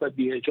حجاب و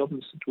بی حجاب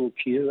مثل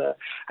ترکیه و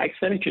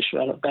اکثر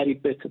کشورها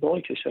قریب به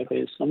اتفاق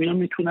کشورهای اسلامی هم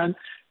میتونن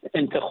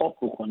انتخاب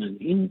بکنن.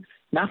 این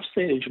نفس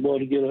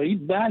اجبارگرایی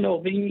به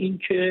علاوه این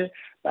که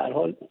به هر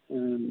حال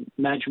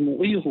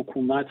مجموعه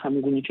حکومت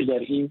همونگونه که در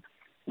این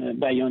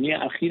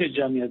بیانیه اخیر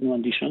جمعیت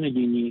نواندیشان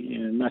دینی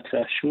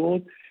مطرح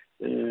شد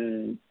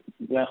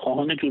و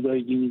خواهان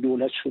جدای دینی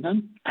دولت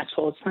شدن،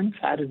 اساساً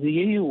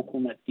فرضیه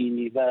حکومت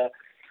دینی و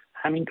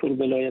همینطور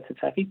ولایت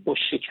فقیه با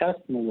شکست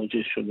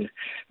مواجه شده.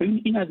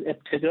 ببین این از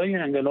ابتدای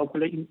انقلاب،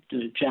 حالا این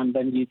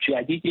جنبندی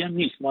جدیدی هم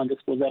نیست. مهندس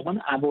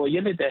بازرگان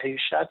اوایل دهه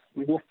 60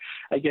 میگفت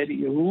اگر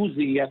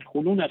روزی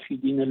یدخلون فی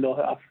دین الله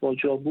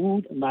افواجا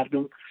بود،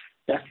 مردم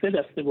دسته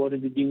دسته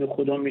وارد دین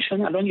خدا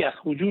میشن، الان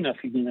یخرجون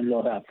فی دین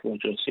الله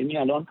افواجا، یعنی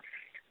الان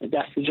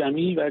دست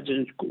جمعی و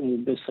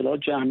به اصطلاح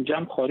جمع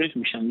جمع خارج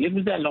میشن. یه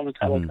روز علامه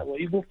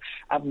طباطبایی گفت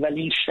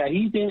اولین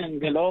شهید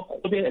انقلاب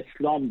خود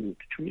اسلام بود،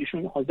 چون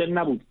ایشون حاضر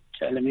نبود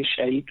کلمه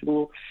شهید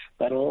رو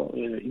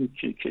برای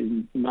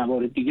این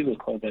موارد دیگه به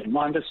کار بره.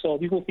 مهندس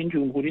صاحبی گفت این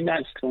جمهوری نه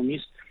اسلامی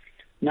است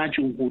نه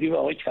جمهوری، و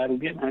آقای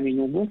کروبی هم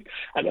همینو گفت.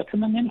 البته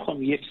من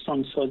نمیخوام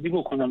یکسان سازی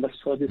بکنم و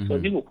ساده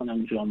سازی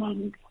بکنم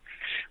جامعه‌مون،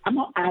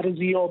 اما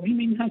ارزیابی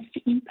این هست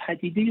که این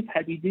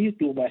پدیده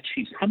دو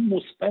بچه‌ای است، هم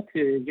مثبت،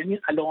 یعنی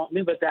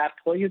علائم و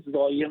دردهای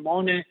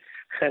زایمان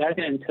خرد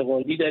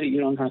انتقادی در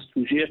ایران هست،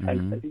 توجیه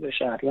فلسفی و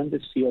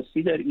شهروند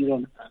سیاسی در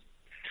ایران هست،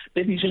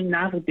 به ویژه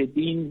نقد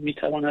دین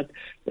میتواند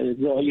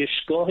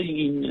زایشگاه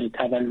این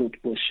تولد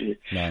باشه.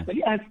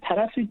 ولی از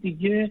طرف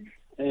دیگه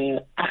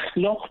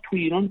اخلاق تو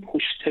ایران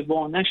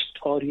پشتوانش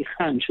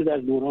تاریخاً چه در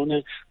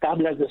دوران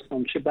قبل از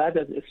اسلام چه بعد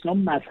از اسلام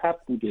مذهب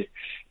بوده.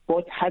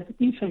 با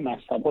تضعیف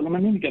مذهب، حالا من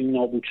نمیگم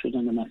نابود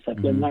شدن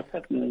مذهب،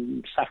 مذهب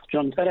سخت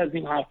جانتر از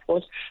این حرف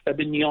هاست و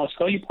به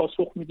نیازهایی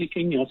پاسخ میده که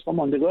این نیازها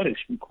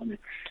ماندگارش میکنه.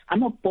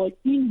 اما با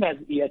این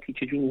وضعیتی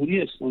که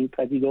جمهوری اسلامی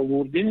پدید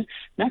آورده،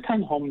 نه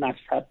تنها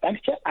مذهب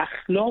بلکه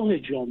اخلاق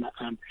جامعه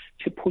هم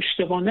که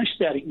پشتوانش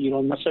در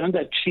ایران، مثلا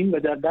در چین و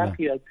در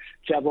برخی از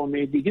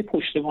جوامع دیگه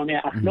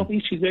پشتوانه اخلاق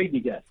این چیزای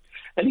دیگه است،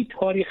 ولی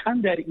تاریخاً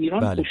در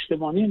ایران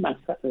پشتوانه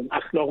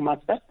اخلاق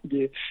مذهب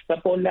بوده و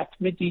با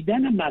لطمه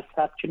دیدن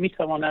مذهب که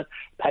میتواند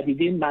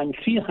پدیده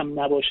منفی هم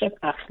نباشد،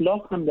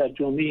 اخلاق هم در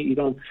جامعه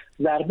ایران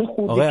ضربه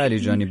خورده. آقای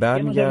علیجانی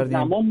برمیگردیم،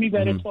 زمان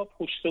میبره تا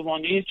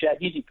پشتوانه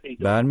جدیدی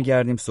پیدا.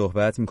 برمیگردیم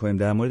صحبت میکنیم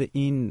در مورد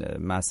این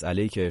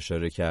مسئله‌ای که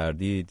اشاره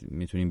کردید.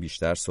 میتونیم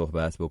بیشتر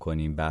صحبت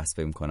بکنیم، بحث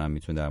فکر می‌کنم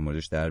میتونه در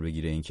موردش در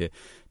بگیره، اینکه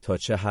تا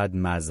چه حد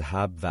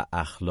مذهب و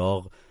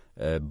اخلاق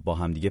با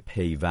همدیگه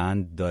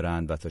پیوند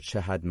دارند و تا چه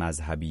حد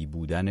مذهبی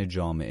بودن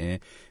جامعه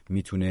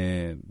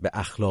میتونه به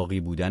اخلاقی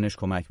بودنش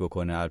کمک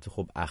بکنه. البته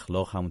خب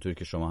اخلاق همونطور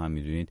که شما هم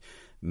میدونید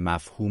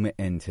مفهوم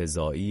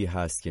انتزاعی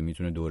هست که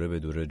میتونه دوره به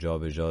دوره جا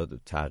به جا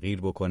تغییر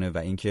بکنه و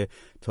اینکه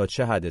تا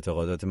چه حد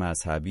اعتقادات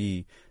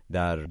مذهبی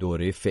در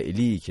دوره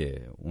فعلی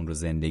که اون رو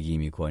زندگی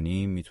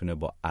میکنیم میتونه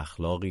با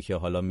اخلاقی که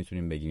حالا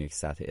میتونیم بگیم یک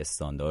سطح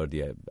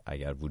استانداردی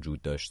اگر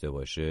وجود داشته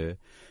باشه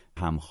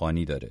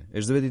همخوانی داره.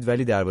 اجازه بدید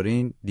ولی درباره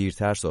این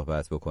دیرتر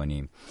صحبت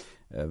بکنیم.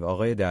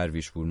 آقای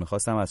درویشپور،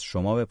 میخواستم از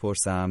شما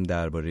بپرسم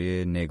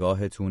درباره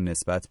نگاهتون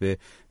نسبت به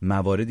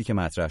مواردی که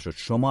مطرح شد.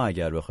 شما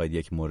اگر بخواید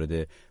یک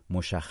مورد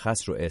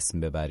مشخص رو اسم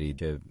ببرید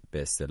که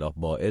به اصطلاح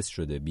باعث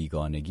شده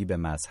بیگانگی به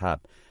مذهب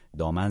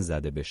دامن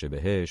زده بشه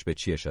بهش، به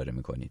چی اشاره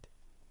میکنید؟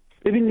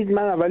 ببینید،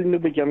 من اول اینو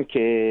بگم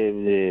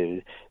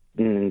که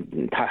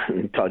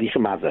تاریخ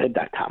مذاهب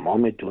در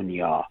تمام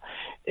دنیا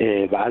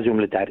و از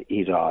جمله در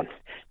ایران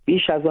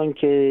بیش از آن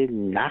که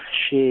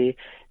نقش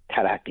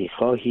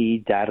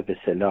ترقیخواهی در به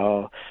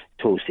اصطلاح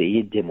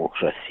توسعه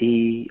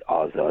دموکراسی،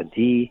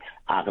 آزادی،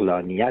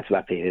 عقلانیت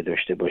و غیره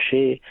داشته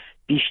باشه،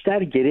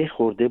 بیشتر گره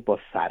خورده با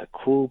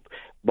سرکوب،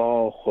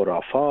 با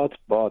خرافات،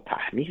 با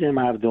تحمیق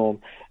مردم.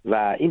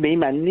 و این به این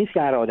معنی نیست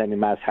که هر آدمی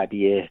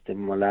مذهبی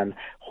احتمالاً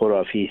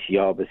خرافی است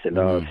یا به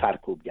اصطلاح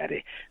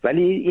سرکوبگره،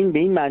 ولی این به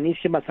این معنی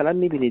است که مثلا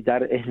می‌بینید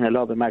در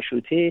انقلاب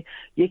مشروطه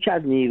یکی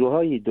از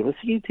نیروهای،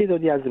 درسته که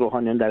تعدادی از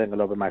روحانیان در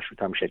انقلاب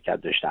مشروطه هم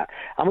شرکت داشتن،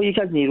 اما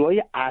یکی از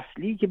نیروهای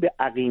اصلی که به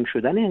عقیم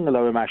شدن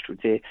انقلاب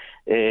مشروطه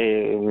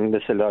به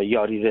اصطلاح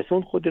یاری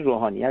رسوند خود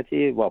روحانیت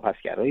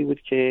واپسگرایی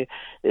بود که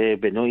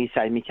به نوعی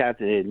سعی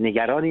می‌کرد،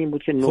 نگران این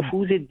بود که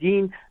نفوذ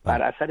دین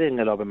بر اثر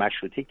انقلاب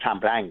مشروطه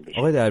کمرنگ بشه.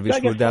 آقای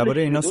درویشپور،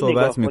 درباره اینا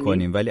صحبت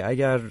می‌کنیم، ولی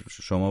اگر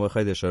شما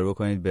بخواید اشاره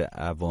بکنید به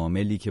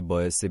عواملی که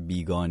باعث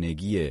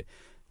بیگانگی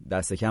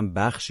دست کم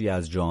بخشی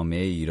از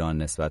جامعه ایران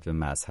نسبت به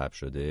مذهب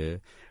شده،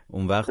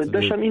 اون وقت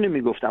داشتم اینو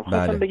میگفتم.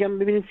 خواستم بگم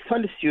ببینید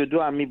سال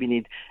 32 هم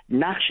میبینید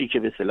نقشی که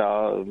به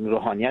اصطلاح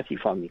روحانیت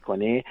ایفا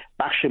میکنه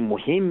بخش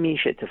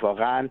مهمیش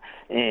اتفاقا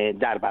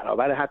در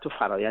برابر حتی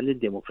فرایند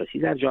دموکراسی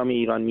در جامعه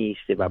ایران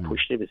میسته و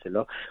پشت به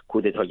اصطلاح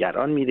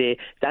کودتاگران میره.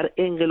 در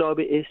انقلاب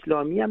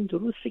اسلامی هم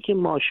درسته که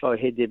ما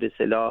شاهد به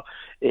اصطلاح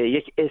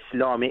یک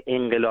اسلام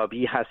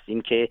انقلابی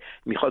هستیم که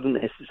میخواد اون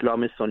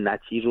اسلام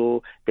سنتی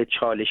رو به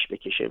چالش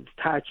بکشه.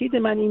 تاکید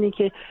من اینه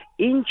که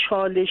این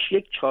چالش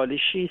یک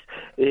چالشی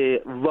است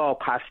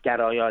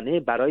واپسگرایانه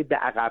برای به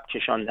عقب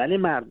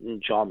کشاندن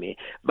جامعه.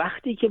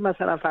 وقتی که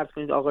مثلا فرض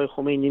کنید آقای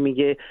خمینی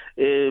میگه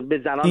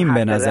به زنان این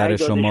به نظر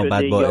شما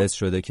بعد باعث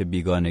شده که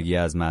بیگانگی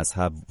از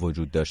مذهب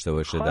وجود داشته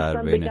باشه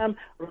در بین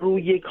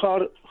روی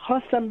کار.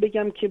 خواستم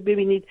بگم که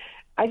ببینید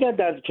اگر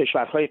در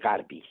کشورهای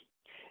غربی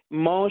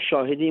ما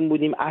شاهد این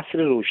بودیم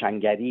عصر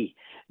روشنگری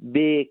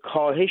به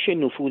کاهش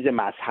نفوذ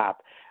مذهب،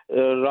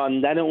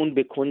 راندن اون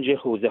به کنج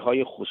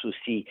حوزه‌های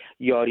خصوصی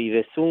یاری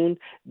رسوند،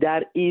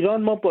 در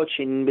ایران ما با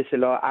چنین به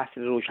اصطلاح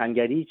عصر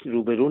روشنگری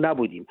روبرو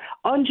نبودیم.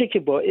 آنچه که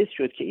باعث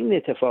شد که این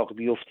اتفاق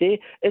بیفته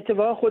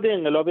اتفاق خود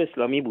انقلاب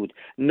اسلامی بود.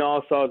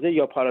 ناسازه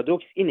یا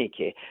پارادوکس اینه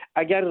که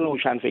اگر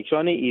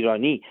روشنفکران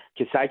ایرانی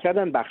که سعی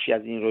کردن بخشی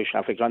از این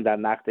روشنفکران در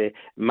نقد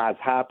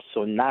مذهب،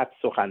 سنت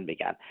سخن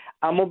بگن،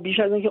 اما بیش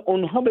از اینکه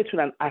اونها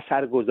بتونن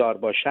اثرگذار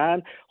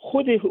باشن،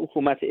 خود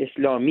حکومت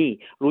اسلامی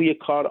روی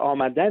کار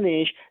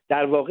آمدنش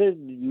در واقع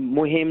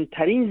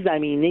مهمترین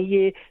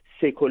زمینه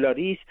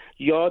سکولاریسم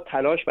یا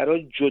تلاش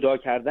برای جدا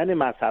کردن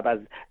مذهب از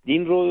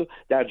دین رو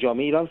در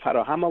جامعه ایران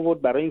فراهم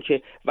آورد، برای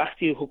اینکه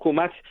وقتی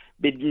حکومت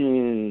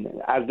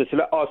از به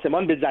اصطلاح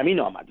آسمان به زمین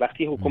آمد.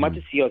 وقتی حکومت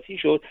سیاسی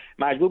شد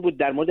مجبور بود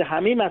در مورد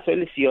همه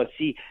مسائل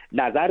سیاسی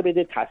نظر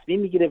بده، تصمیم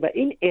میگیره و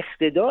این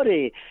اقتدار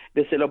به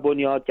اصطلاح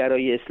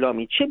بنیادگرای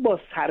اسلامی چه با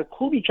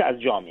سرکوبی که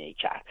از جامعه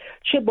کرد،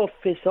 چه با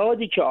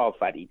فسادی که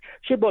آفرید،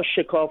 چه با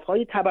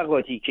شکاف‌های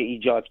طبقاتی که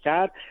ایجاد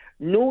کرد،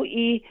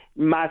 نوعی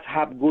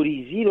مذهب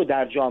گریزی رو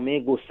در جامعه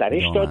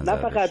گسترش داد. نه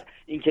فقط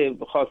اینکه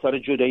خواستار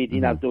جدایی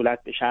دین از دولت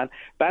بشن،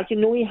 بلکه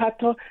نوعی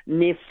حتی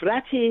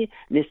نفرت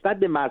نسبت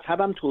به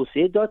مذهب هم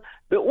توسعه داد،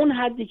 به اون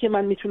حدی که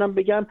من میتونم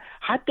بگم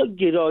حتی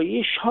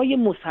گرایش‌های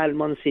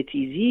مسلمان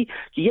ستیزی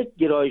که یک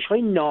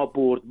گرایش‌های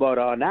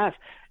نابردبارانه است.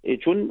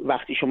 چون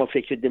وقتی شما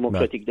فکر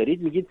دموکراتیک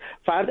دارید میگید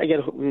فرد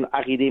اگر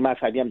عقیده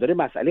مذهبی هم داره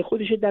مسئله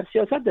خودشه، در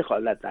سیاست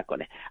دخالت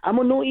نکنه،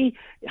 اما نوعی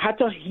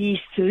حتی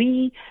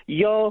هیستری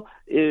یا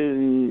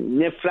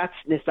نفرت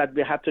نسبت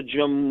به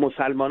حتی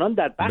مسلمانان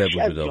در بخشی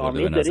از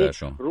جامعه داره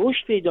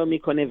رشد پیدا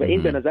میکنه و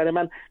این به نظر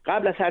من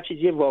قبل از هر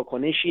چیزی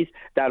واکنشی است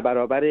در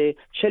برابر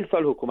 40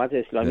 سال حکومت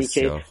اسلامی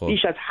که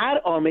بیش از هر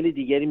عامل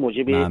دیگری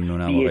موجب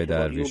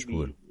بی‌اعتباری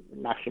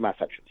نقش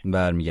مذهب شد.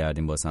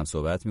 برمیگردیم باز هم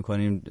صحبت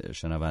میکنیم.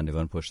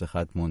 شنوندگان پشت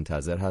خط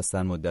منتظر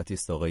هستن، مدتی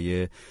است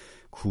آقای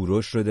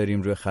کوروش رو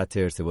داریم روی خط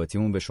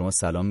ارتباطیمون. به شما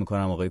سلام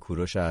میکنم آقای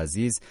کوروش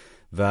عزیز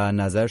و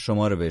نظر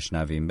شما رو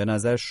بشنویم. به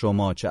نظر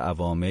شما چه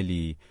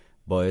عواملی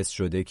باعث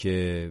شده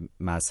که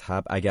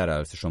مذهب، اگر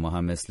البته شما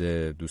هم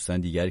مثل دوستان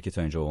دیگری که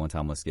تا اینجا با ما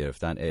تماس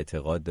گرفتن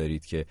اعتقاد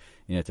دارید که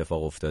این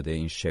اتفاق افتاده،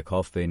 این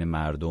شکاف بین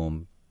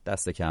مردم،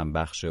 دست کم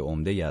بخش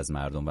عمده‌ای از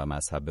مردم و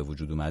مذهب به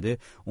وجود اومده،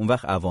 اون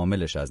وقت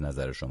عواملش از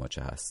نظر شما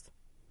چه هست؟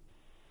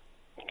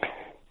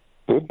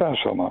 درود بر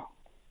شما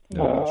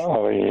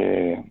آقای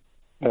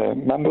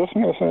من درست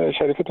میگم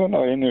شریفتون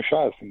آقای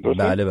نوشا هستین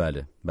درسته؟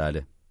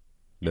 بله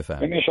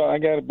بفرمایید. نوشا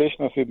اگر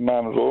بشناسید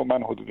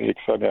من حدود 1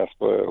 سالی است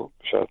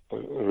شاید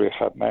روی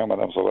خط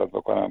نیومدم صحبت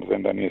بکنم،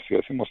 زندانی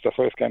سیاسی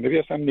مصطفی اسکندری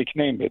هستم،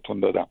 نیکنیم بهتون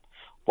دادم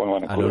به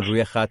عنوان الان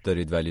روی خط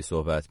دارید ولی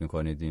صحبت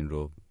میکنید، این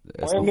رو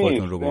اسم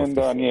خودتون رو گفتید.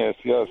 زندانی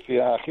سیاسی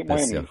اخیر مهم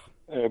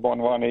نیست. به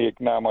عنوان یک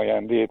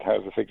نماینده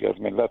طرز فکری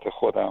از ملت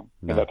خودم،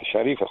 ملت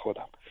شریف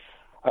خودم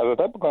عرض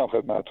میکنم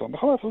خدمتتون.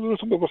 میخوام از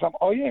حضورتون بپرسم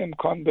آیا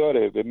امکان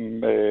داره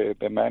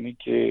به معنی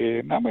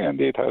که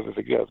نماینده طرز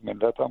فکری از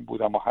ملتم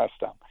بودم و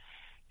هستم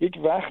یک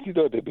وقتی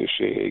داده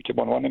بشه که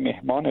به عنوان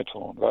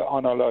مهمانتون و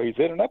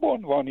آنالایزر، نه به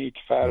عنوان یک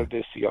فرد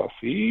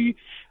سیاسی،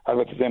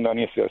 البته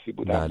زندانی سیاسی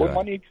بودم، به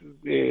عنوان یک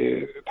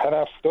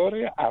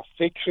طرفدار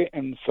فکر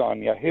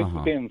انسانیت،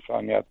 حزب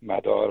انسانیت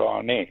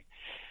مدارانه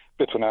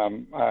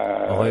بتونم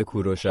آقای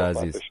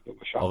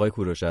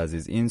کوروش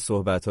عزیز این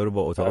صحبت‌ها رو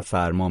با اتاق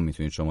فرمان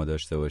میتونید شما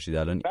داشته باشید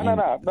الان؟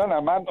 نه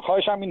من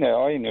خواهشم اینه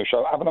آقای نوشا،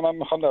 اولا من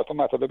میخوام در تو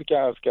مطالبی که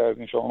عرض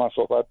کردین شما من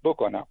صحبت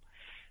بکنم.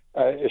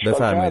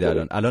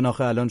 بفرمایید.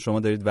 الان شما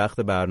دارید وقت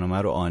برنامه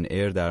رو آن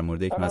ایر در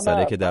مورد یک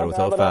مسئله که در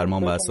اتاق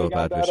فرمان باید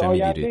صحبت بشه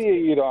میگیرید.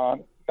 ایران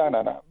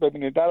نه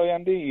ببینید در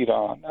آینده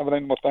ایران اولا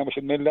مطمئن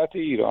باشید ملت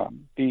ایران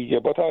دیگه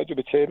با توجه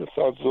به 40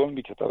 سال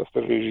ظلمی که توسط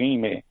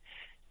رژیم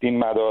دین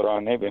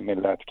مدارانه به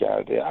ملت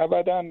کرده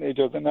ابدا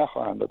اجازه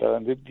نخواهند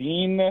داد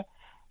دین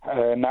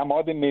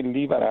نماد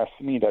ملی و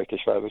رسمی در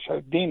کشور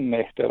باشه. دین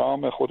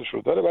احترام خودش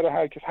رو داره برای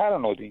هر کس، هر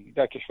نوع دینی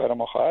در کشور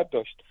ما خواهد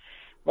داشت،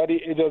 ولی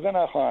اجازه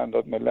نخواهند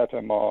داد ملت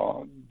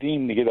ما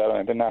دین دیگه در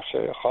آینده نقش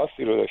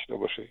خاصی رو داشته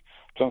باشه،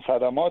 چون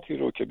صدماتی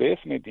رو که به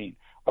اسم دین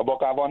و با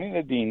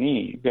قوانین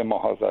دینی به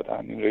ماها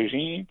زدن این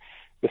رژیم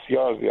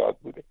بسیار زیاد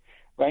بوده.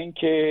 و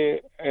اینکه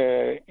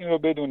این رو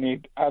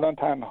بدونید الان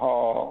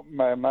تنها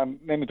من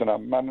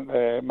نمیدونم، من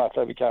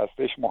مطلبی که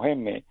هستش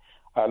مهمه،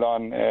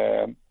 الان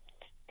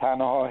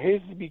تنها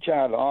حزبی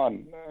که الان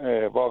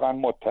واقعا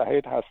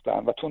متحد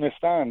هستن و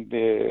تونستند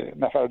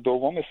نفر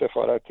دوم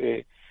سفارت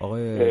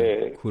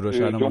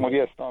جمهوری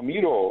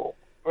اسلامی رو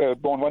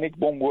به عنوان یک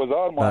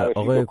بمبگذار معرفی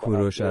بکنن. آقای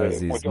کوروش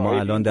عزیز ما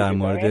الان در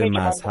مورد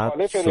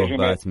مذهب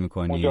صحبت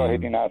میکنیم.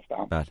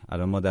 بله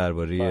الان ما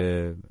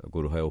درباره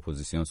گروه‌های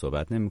اپوزیسیون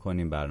صحبت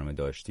نمی‌کنیم، برنامه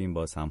داشتیم،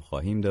 باز هم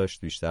خواهیم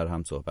داشت، بیشتر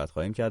هم صحبت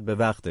خواهیم کرد به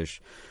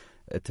وقتش.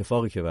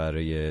 اتفاقی که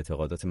برای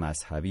اعتقادات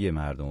مذهبی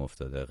مردم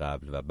افتاده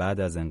قبل و بعد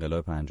از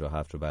انقلاب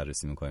 57 رو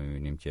بررسی می‌کنیم،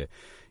 می‌بینیم که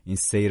این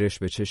سیرش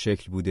به چه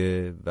شکل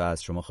بوده و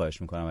از شما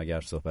خواهش می‌کنم اگر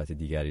صحبت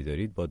دیگری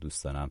دارید با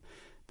دوستانم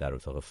در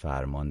اتاق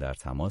فرمان در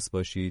تماس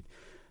باشید.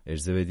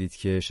 اجازه بدید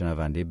که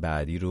شنونده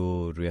بعدی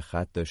رو روی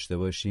خط داشته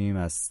باشیم.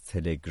 از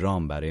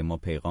تلگرام برای ما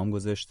پیغام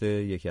گذاشته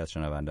یکی از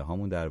شنونده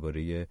هامون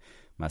درباره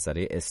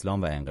مسئله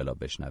اسلام و انقلاب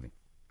بشنویم.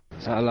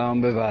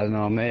 سلام به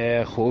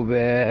برنامه خوب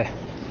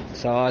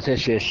ساعت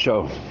 6.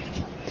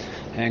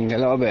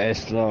 انقلاب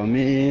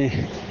اسلامی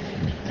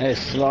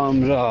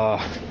اسلام را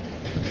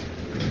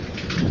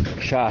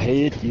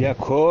شهید یا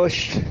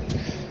کشت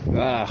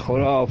و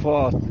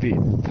خرافات بی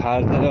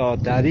پرده را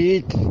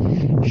درید،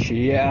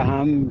 شیعه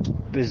هم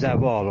به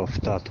زوال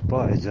افتاد.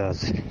 با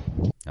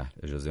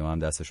اجازه ما هم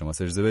دست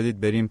شماست. اجازه بدید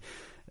بریم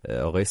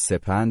آقای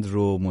سپند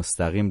رو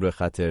مستقیم روی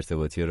خط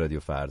ارتباطی رادیو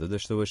فردا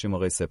داشته باشیم.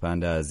 آقای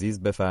سپند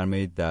عزیز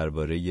بفرمایید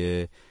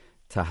درباره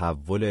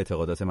تحول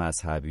اعتقادات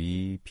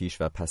مذهبی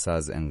پیش و پس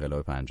از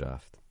انقلاب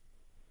 57.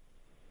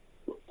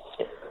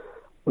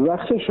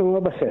 وقت شما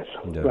بخیر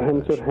و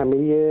همینطور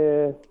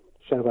همه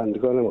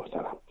شنوندگان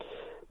محترم.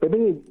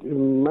 ببینید،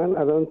 من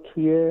الان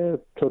توی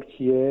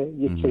ترکیه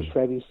یک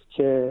کشوری است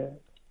که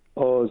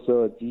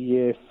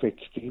آزادی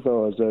فکری و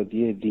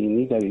آزادی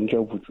دینی در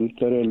اینجا وجود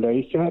داره،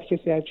 لایک هر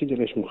کسی هر چی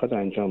دلش میخواد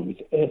انجام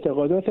میده.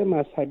 اعتقادات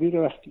مذهبی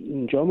رو وقتی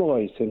اینجا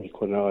مقایسه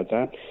میکنه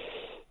آدم،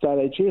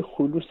 درجه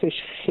خلوصش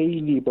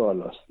خیلی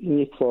بالاست. این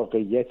یک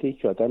واقعیتی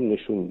که آدم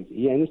نشون میده.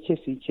 یعنی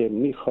کسی که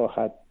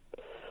میخواهد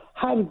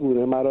هر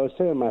گونه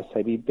مراسم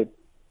مذهبی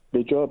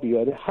به جا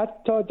بیاره،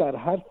 حتی در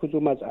هر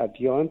کدوم از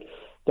ادیان،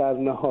 در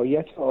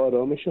نهایت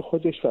آرامش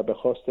خودش و به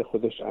خواست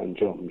خودش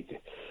انجام میده.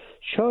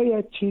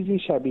 شاید چیزی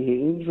شبیه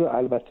این رو،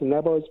 البته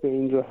نباز به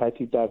این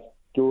راحتی، در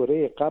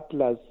دوره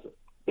قبل از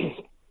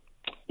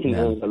این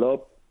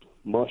انقلاب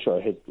ما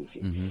شاهد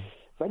بودیم.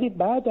 ولی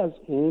بعد از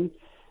اون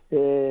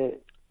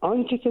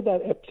آنچه که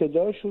در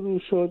ابتدا شروع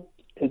شد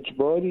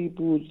اجباری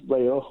بود و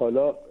یا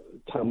حالا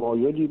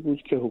تمایلی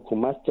بود که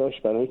حکومت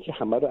داشت برای اینکه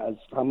همه رو از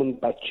همون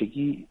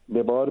بچگی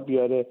به بار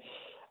بیاره،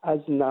 از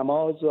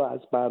نماز و از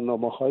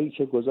برنامه‌هایی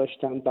که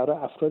گذاشتن برای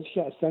افرادی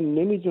که اصلا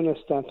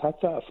نمیدونستند،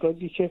 حتی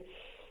افرادی که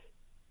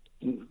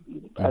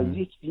از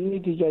یک دین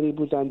دیگری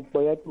بودن،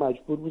 باید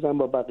مجبور بودن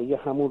با بقیه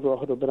همون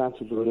راه رو برن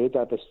تو دوره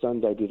دبستان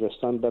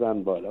دبیرستان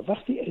برن بالا.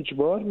 وقتی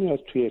اجبار میاد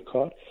توی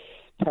کار،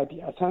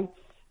 طبیعتاً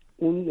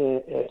اون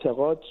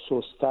اعتقاد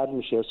سست‌تر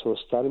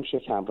میشه،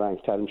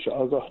 کمرنگتر میشه،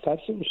 آگاهتر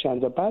میشن.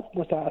 و بعد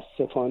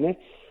متاسفانه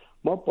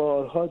ما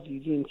بارها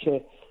دیدیم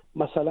که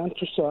مثلا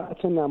تو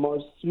ساعت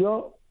نماز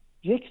یا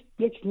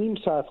یک نیم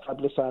ساعت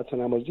قبل ساعت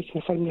نماز یک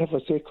نفر میرفت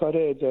واسه کار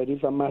اداری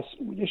و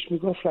مسئولش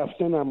میگفت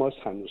رفته نماز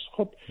هنوز.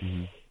 خب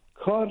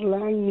کار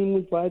لنگ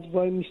میمود، باید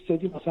وای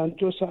میستادیم مثلا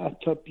 2 ساعت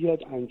تا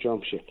بیاد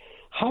انجام شه.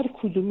 هر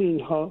کدوم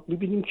اینها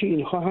میبینیم که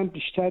اینها هم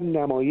بیشتر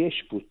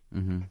نمایش بود.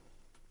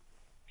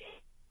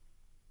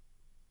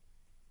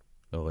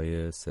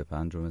 آقای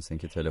سپند رو مثل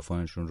اینکه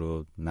تلفنشون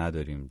رو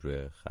نداریم، روی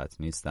خط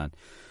نیستن.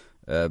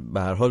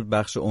 به هر حال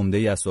بخش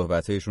عمده‌ای از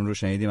صحبت‌هایشون رو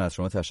شنیدیم. از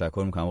شما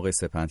تشکر می‌کنم آقای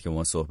سپند که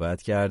ما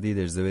صحبت کردید.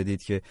 اجازه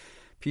بدید که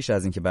پیش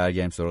از اینکه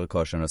برگردیم سراغ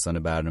کارشناسان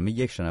برنامه،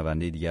 یک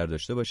شنونده دیگر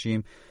داشته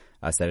باشیم.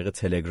 از طریق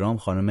تلگرام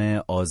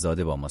خانم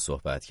آزاده با ما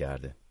صحبت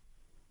کرده.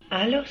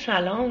 الو،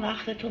 سلام،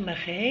 وقتتون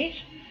بخیر.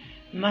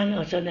 من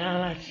آزاده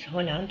هم از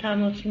هلند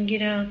تماس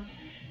میگیرم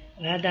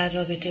و در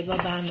رابطه با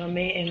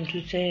برنامه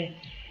امروز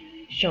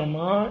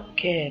شما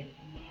که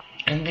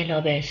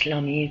انقلاب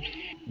اسلامی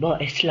با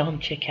اسلام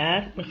چه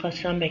کرد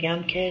میخواستم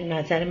بگم که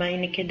نظر من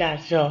اینه که در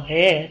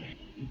ظاهر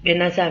به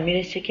نظر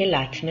میرسه که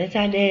لطمه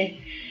زده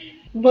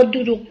با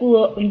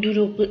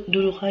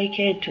دروغ هایی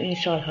که تو این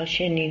سالها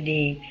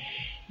شنیدیم،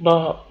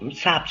 با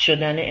ثبت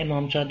شدن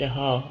امامزاده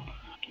ها،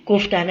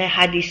 گفتن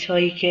حدیث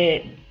هایی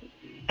که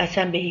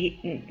اصلا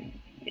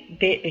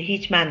به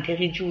هیچ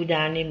منطقی جور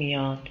در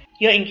نمیاد،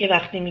 یا اینکه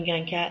وقتی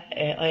میگن که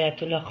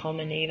آیت الله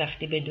خامنه ای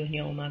وقتی به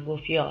دنیا اومد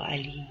گفت یا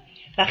علی.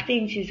 وقتی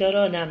این چیزها رو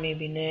آدم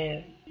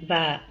میبینه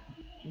و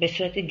به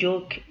صورت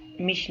جوک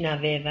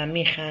میشنوه و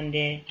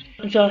میخنده،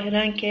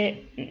 ظاهرا که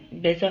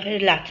به ظاهر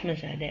لطمه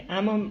زده،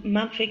 اما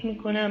من فکر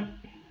میکنم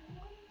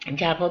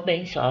جواب به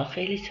این سوال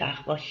خیلی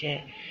سخت باشه،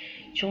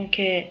 چون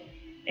که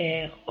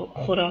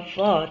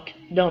خرافات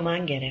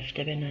دامن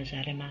گرفته به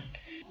نظر من،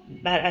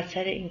 بر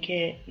اثر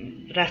اینکه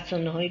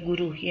رسانه‌های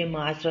گروهی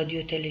ما از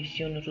رادیو،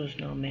 تلویزیون و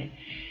روزنامه،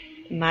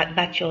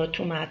 بچه‌ها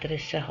تو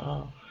مدرسه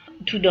ها،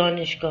 تو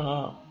دانشگاه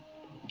ها،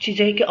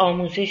 چیزایی که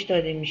آموزش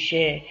داده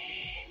میشه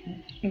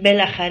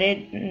بالاخره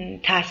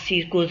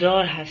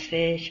تاثیرگذار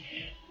هستش.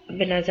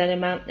 به نظر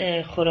من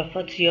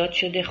خرافات زیاد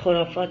شده.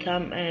 خرافات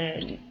هم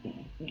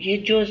یه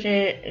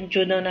جزء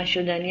جدا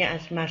نشدنی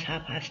از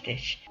مذهب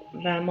هستش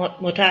و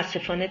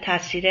متاسفانه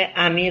تاثیر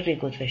عمیقی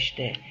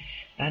گذاشته.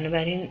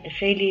 بنابراین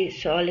خیلی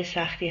سوال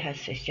سختی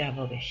هستش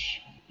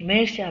جوابش.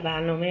 مرسی از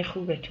برنامه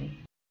خوبتون.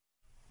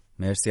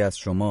 مرسی از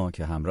شما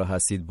که همراه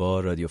هستید با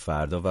رادیو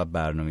فردا و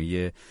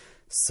برنامه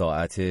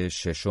ساعت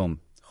 6.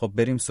 خب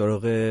بریم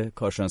سراغ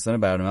کارشناسان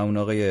برنامه‌مون.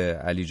 آقای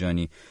علی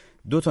جانی،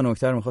 2 تا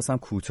نکته رو می‌خواستم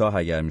کوتاه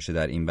اگر میشه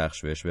در این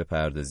بخش بهش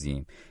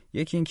بپردازیم.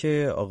 یکی این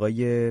که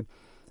آقای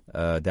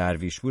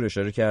درویشپور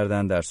اشاره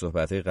کردن در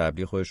صحبت‌های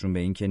قبلی خودشون به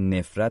این که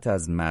نفرت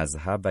از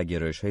مذهب و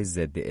گرایش‌های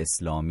ضد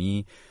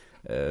اسلامی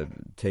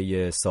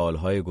طی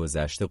سالهای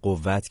گذشته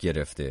قوت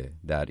گرفته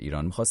در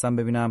ایران. می‌خواستم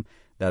ببینم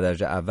در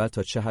درجه اول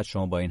تا چه حد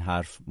شما با این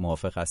حرف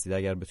موافق هستید؟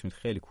 اگر بتونید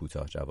خیلی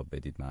کوتاه جواب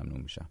بدید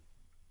ممنون میشم.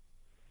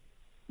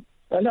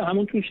 بله،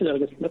 همونطور که در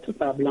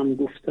قسمت قبلم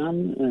گفتم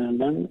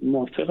من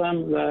موافقم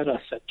و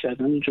رصد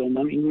کردن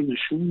جامعه این رو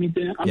نشون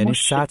میده. یعنی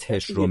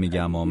سطحش رو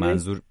میگم و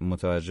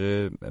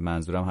متوجه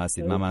منظورم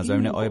هستید. من منظورم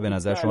اینه آیا به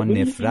نظر شما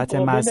نفرت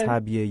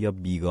مذهبیه یا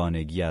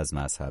بیگانگی از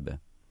مذهبه؟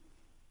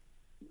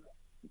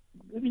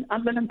 ببین،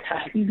 اولا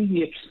تحلیل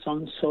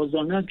یکسان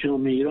سازانه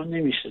جامعه ایران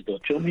نمیشه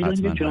داد. جامعه ایران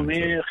یه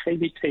جامعه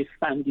خیلی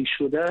طیف‌بندی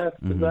شده است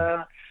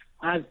و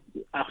از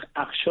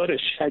اقشار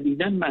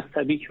شدیداً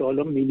مذهبی که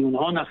حالا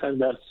میلیون‌ها نفر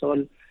در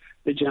سال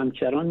به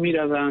جمکران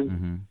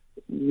میروند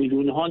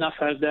میلیون‌ها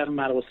نفر در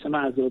مراسم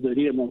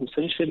عزاداری امام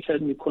حسین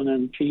شرکت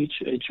میکنن که هیچ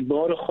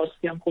اجبار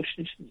خاصی هم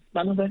پشتش نیست.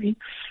 بنابراین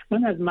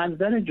من از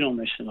منظر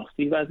جامعه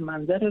شناختی و از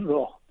منظر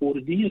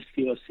راهبردی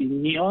سیاسی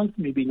نیاز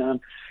میبینم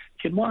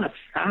که ما از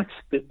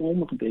سطح به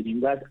عمق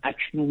بریم و از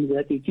اکنون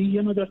زدگی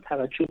یه مقدار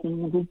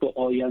توجهمون رو به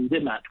آینده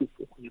معطوف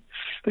بکنیم.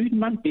 ببینید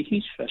من به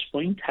هیچ وجه با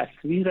این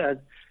تصویر از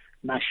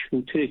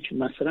مشروطه که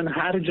مثلا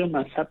هر جا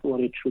مذهب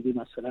وارد شده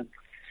مثلا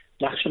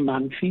بخش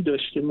منفی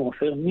داشته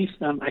موافق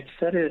نیستم.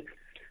 اکثر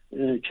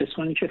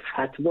کسانی که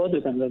فتوا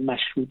دادن و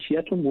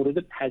مشروطیت رو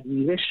مورد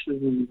پذیرش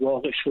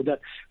واقع شده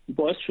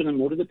باعث شده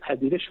مورد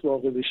پذیرش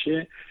واقع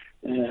بشه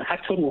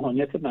حتی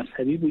روحانیت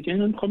مذهبی بود.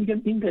 یعنی میخوام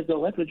بگم این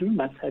قضاوت راجع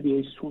به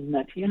مذهبی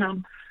سنتی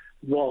هم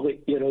واقع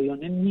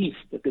گرایانه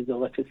نیست.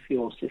 قضاوت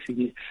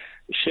سیاسی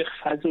شیخ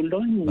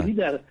فضلالله نوری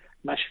در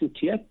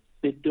مشروطیت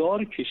به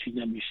دار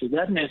کشیده میشه.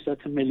 در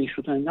نهضت ملی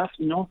شدن نفت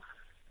اینا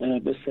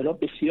به اصطلاح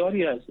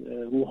بسیاری از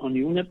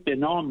روحانیون به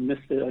نام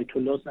مثل آیت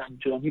الله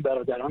زنجانی،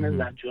 برادران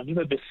زنجانی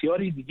و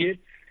بسیاری دیگه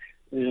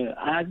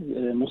از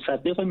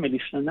مصدق ملی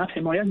شدن نفت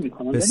حمایت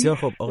میکنن. بسیار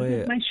خوب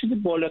آقای من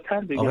چیز بالاتر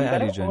بگم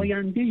برای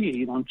آینده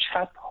ایران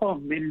چپ ها،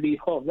 ملی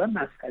ها و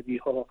مذهبی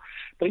ها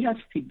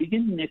بایستی دیگه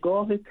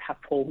نگاه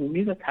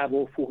تفاهمی و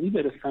توافقی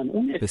برسن.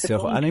 اون بسیار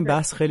خوب. الان این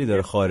بحث خیلی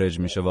داره خارج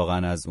میشه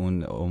واقعا از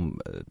اون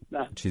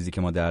چیزی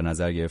که ما در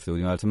نظر گرفته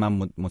بودیم. البته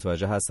من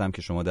متوجه هستم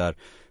که شما در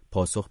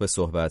پاسخ به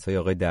صحبت‌های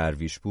آقای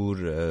درویشپور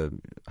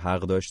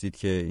حق داشتید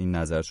که این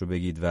نظرش رو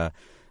بگید و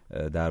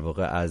در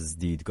واقع از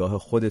دیدگاه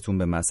خودتون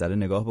به مسئله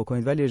نگاه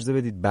بکنید، ولی اجازه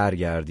بدید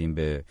برگردیم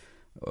به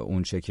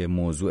اون چه که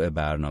موضوع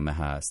برنامه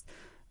هست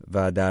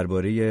و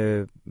درباره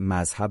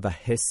مذهب و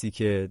حسی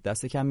که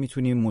دست کم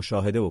میتونیم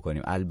مشاهده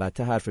بکنیم.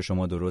 البته حرف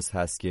شما درست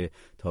هست که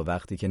تا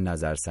وقتی که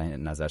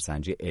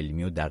نظرسنجی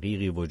علمی و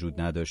دقیقی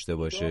وجود نداشته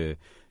باشه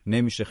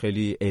نمیشه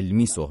خیلی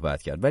علمی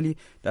صحبت کرد، ولی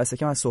دست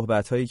کم از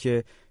صحبت‌هایی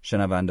که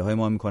شنونده های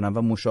ما میکنن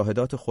و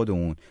مشاهدات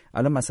خودمون،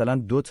 الان مثلا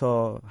 2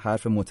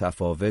 حرف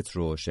متفاوت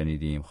رو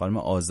شنیدیم. خانم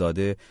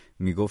آزاده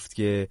میگفت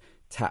که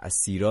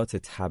تأثیرات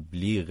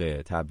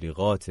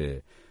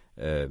تبلیغات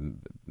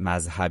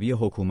مذهبی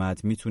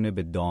حکومت میتونه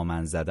به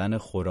دامن زدن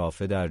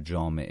خرافه در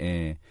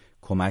جامعه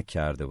کمک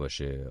کرده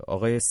باشه.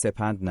 آقای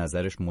سپند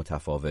نظرش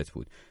متفاوت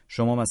بود.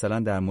 شما مثلا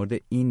در مورد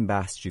این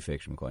بحث چی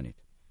فکر میکنید؟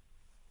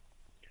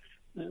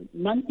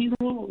 من این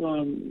رو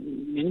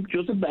یعنی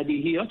جزء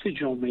بدیهیات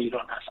جامعه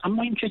ایران هست،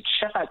 اما اینکه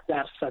چقدر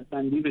درصد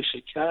بندی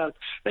بشه کرد،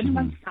 ولی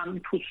من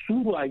سمت و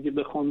سو رو اگه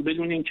بخوام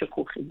بدونیم که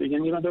خب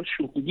بگن ایران داره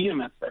شهودی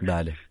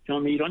مثلا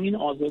جامعه ایران این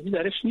آزادی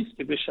درش نیست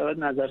که بشه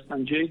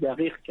نظرسنجی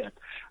دقیق کرد.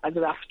 از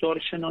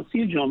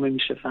رفتارشناسی جامعه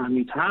میشه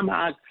فهمید، هم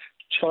از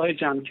چاه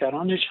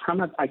جمع‌کرانش،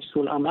 هم از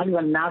عکس‌العمل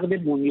و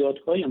نقد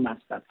بنیادهای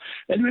مذهب.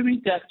 ولی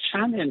ببینید در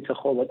چند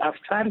انتخابات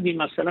فردی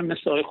مثلا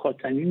مثل آقای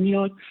خاتمی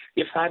میاد،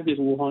 یه فرد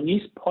روحانی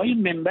است، پای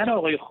منبر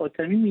آقای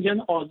خاتمی میگن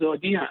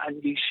آزادی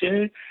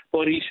اندیشه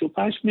با ریش و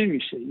پشم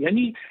نمیشه.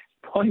 یعنی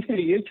پای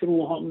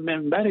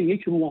منبر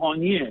یک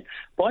روحانیه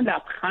با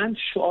لبخند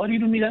شعاری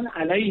رو میدن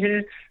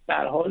علیه به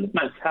هر حال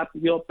مذهب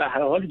یا به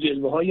هر حال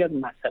جلوه‌های از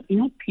مذهب.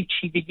 اینو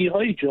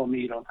پیچیدگی‌های جامعه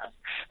ایران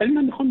هست. ولی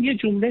من میخوام یه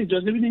جمله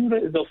اجازه بدین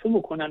رو اضافه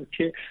بکنم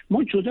که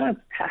ما جدا از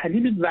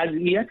تحلیل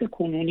وضعیت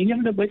کنونی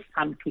هم باید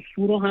سمت و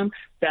سو رو هم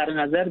در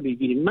نظر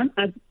بگیریم. من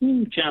از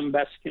این جنبه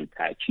است که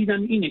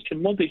تأکیدم اینه که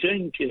ما به جای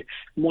اینکه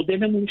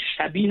مدلمون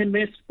شبیه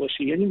مصر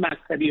باشه، یعنی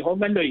مذهبی‌ها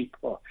و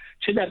لایک‌ها،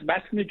 چه در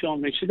بطن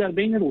جامعه چه در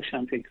بین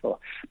روشنفکرها،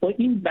 با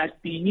این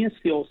بدبینی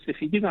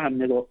سیاه‌سفیدی به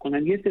هم نگاه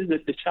کنن، یه عده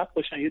ضد چپ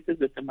باشن، یه عده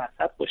ضد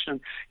مذهب باشن،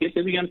 یه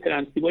عده بگن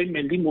پرنسیپ‌های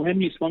ملی مهم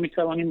نیست، ما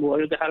می‌توانیم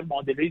وارد هر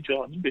معادله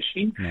جهانی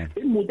بشیم،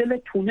 به مدل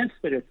تونس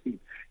برسیم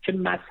که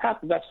مذهب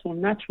و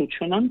سنت رو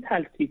چنان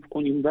تلطیف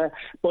کنیم و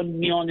با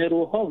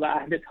میانه‌روها و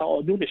اهل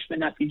تعادلش به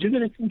نتیجه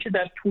برسیم که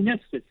در تونس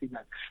رسیدن.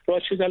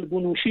 راشد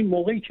البنوشی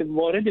موقعی که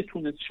وارد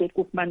تونس شد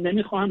گفت من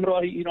نمیخواهم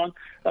راه ایران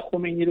و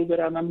خمینی رو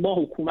بروم، ما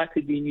حکومت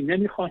دینی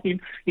نمیخواهیم.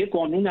 یک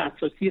قانون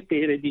اساسی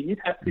غیر دینی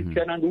تصویب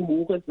کردن رو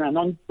حقوق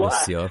زنان،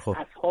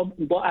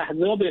 با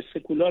احزاب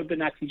سکولار به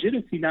نتیجه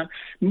رسیدن.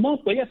 ما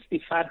باید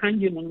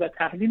فرهنگمون و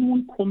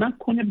تحلیلمون کمک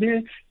کنه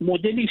به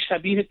مدلی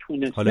شبیه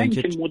تونس، نه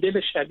اینکه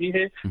مدل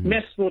شبیه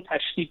مصر رو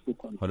تشدید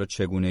بکنه. حالا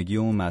چگونگی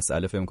اون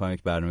مسئله فکر می‌کنم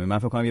یک برنامه، من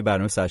فکر کنم یه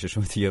برنامه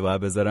سرششم دیگه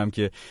باید بذارم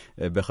که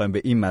بخوایم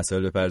به این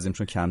مسائل بپردازیم،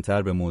 چون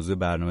کمتر به موضوع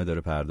برنامه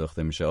داره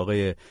پرداخته میشه.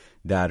 آقای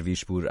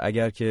درویشپور،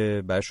 اگر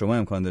که برای شما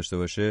امکان داشته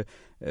باشه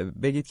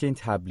بگید که این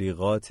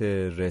تبلیغات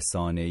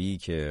رسانه‌ای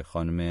که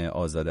خانم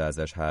آزاده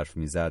ازش حرف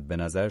میزد به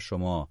نظر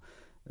شما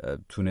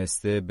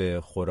تونسته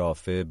به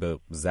خرافه، به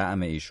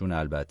زعم ایشون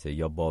البته،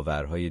 یا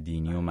باورهای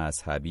دینی و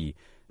مذهبی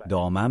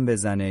دامن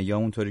بزنه، یا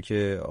اونطوری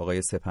که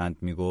آقای سپند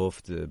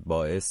میگفت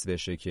باعث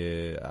بشه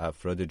که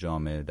افراد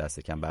جامعه، دست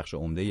کم بخش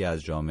عمده‌ای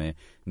از جامعه،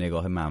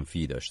 نگاه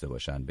منفی داشته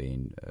باشن به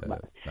این؟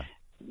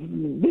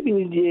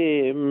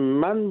 ببینید،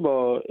 من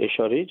با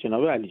اشاره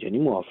جناب علیجانی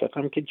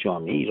موافقم که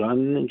جامعه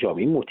ایران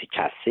جامعه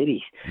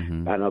متکثری است.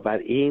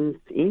 بنابراین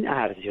این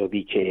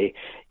ارزیابی که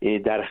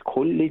در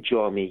کل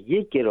جامعه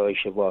یک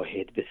گرایش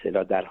واحد به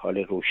اصطلاح در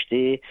حال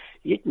رشده،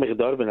 یک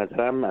مقدار به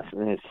نظرم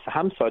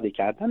هم ساده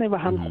کردنه و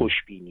هم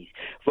خوشبینی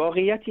است.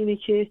 واقعیت اینه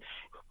که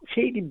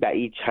خیلی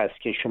بعید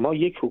هست که شما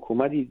یک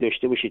حکومتی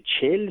داشته باشه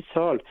 40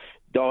 سال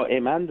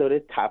دائما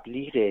داره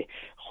تبلیغ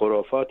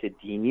خرافات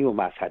دینی و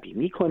مذهبی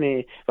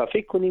میکنه و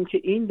فکر کنیم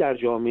که این در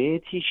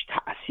جامعه هیچ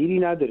تأثیری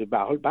نداره. به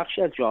حال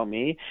بخشی از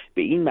جامعه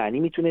به این معنی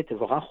میتونه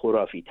اتفاقا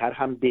خرافی تر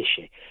هم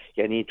بشه،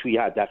 یعنی توی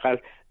حداقل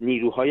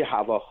نیروهای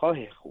هواخواه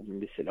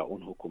به اصطلاح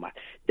اون حکومت.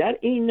 در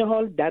این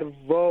حال در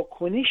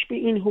واکنش به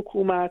این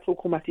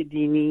حکومت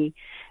دینی،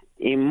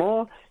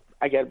 ما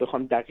اگر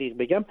بخوام دقیق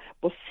بگم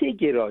با 3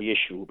 گرایش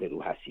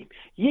روبرو هستیم.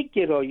 یک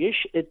گرایش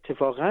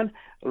اتفاقا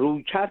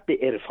رویکرد به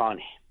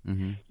عرفانه،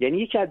 یعنی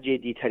یکی از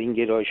جدی‌ترین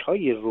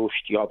گرایش‌های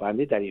رشد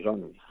یابنده در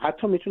ایران،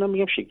 حتی میتونم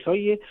بگم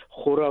شکل‌های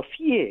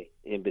خرافی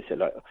به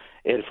اصطلاح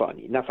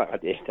عرفانی، نه فقط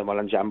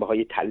احتمالاً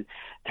جنبه‌های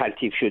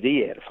تلطیف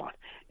شده عرفان.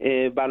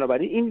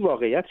 بنابراین این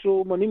واقعیت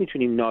رو ما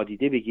نمیتونیم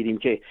نادیده بگیریم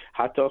که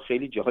حتی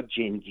خیلی جاها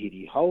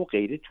جنگیری ها و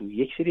غیره تو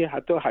یک سری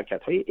حتی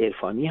حرکت های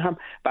عرفانی هم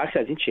برخی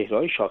از این چهره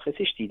های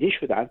شاخصش دیده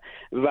شدن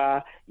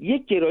و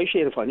یک گرایش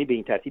عرفانی به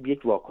این ترتیب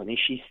یک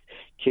واکنشی است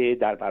که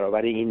در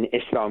برابر این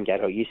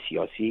اسلامگرایی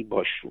سیاسی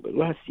باش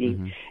روبرو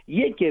هستیم.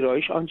 یک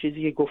گرایش آن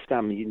چیزی که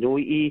گفتم،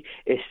 نوعی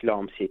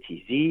اسلام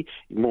ستیزی،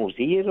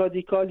 موضع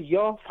رادیکال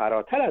یا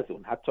فراتر از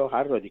اون، حتی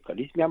هر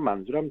رادیکالیسمی هم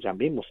منظورم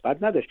جنبه مثبت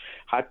نداشت،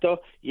 حتی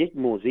یک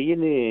موضع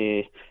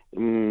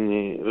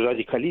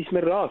رادیکالیسم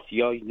راست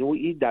یا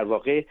نوعی در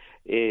واقع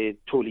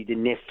تولید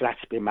نفرت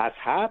به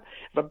مذهب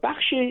و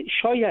بخش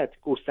شاید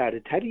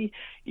گسترده‌تری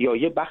یا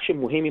یه بخش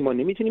مهمی ما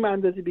نمیتونیم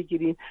اندازه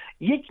بگیریم،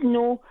 یک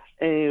نوع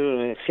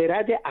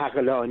خرد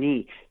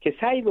عقلانی که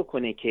سعی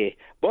بکنه که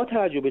با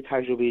توجه به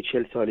تجربه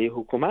 40 ساله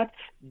حکومت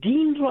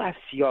دین رو از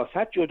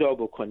سیاست جدا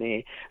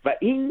بکنه و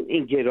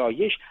این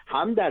گرایش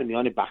هم در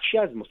میان بخشی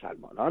از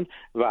مسلمانان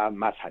و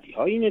مذهبی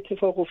ها این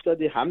اتفاق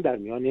افتاده، هم در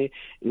میان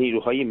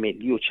نیروهای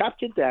ملی و چپ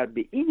که در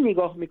به این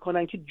نگاه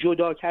میکنن که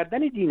جدا کردن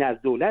دین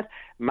از دولت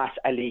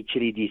مسئله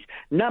کلیدی است،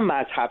 نه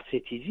مذهب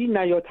ستیزی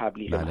نه یا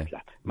تبلیغ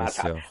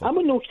مذهب.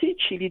 اما نکته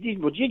کلیدی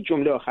رو یک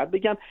جمله آخر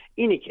بگم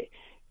اینه که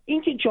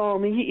اینکه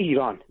جامعه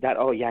ایران در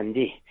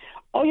آینده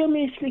آیا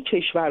مثل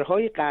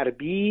کشورهای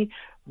غربی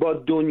با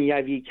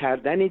دنیوی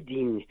کردن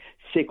دین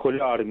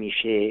سکولار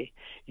میشه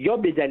یا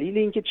به دلیل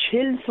اینکه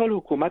 40 سال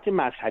حکومت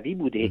مذهبی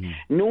بوده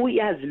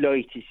نوعی از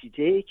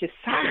لایتیسیته که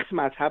سخت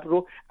مذهب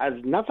رو از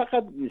نه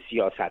فقط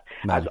سیاست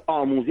از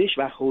آموزش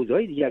و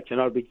حوزه‌های دیگر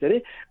کنار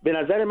بگذاره. به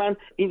نظر من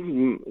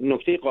این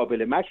نکته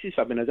قابل مکسی است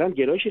و به نظرم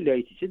گرایش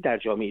لایتیسیته در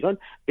جامعه ایران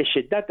به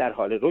شدت در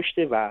حال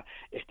رشد و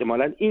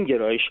احتمالاً این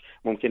گرایش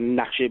ممکن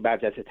نقش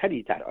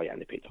برجسته‌تری در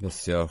آینده پیدا کنه.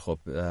 بسیار خوب،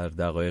 در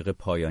دقایق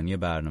پایانی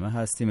برنامه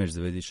هستیم.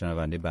 اجازه بدید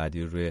شنونده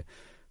بعدی روی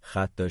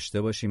خط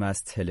داشته باشیم.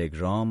 از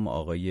تلگرام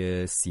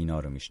آقای سینا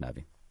رو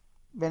میشنویم.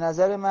 به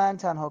نظر من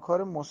تنها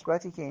کار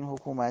مثبتی که این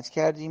حکومت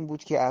کرد این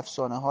بود که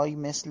افسانه‌هایی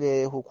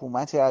مثل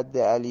حکومت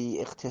علی،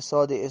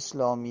 اقتصاد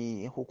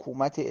اسلامی،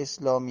 حکومت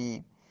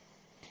اسلامی،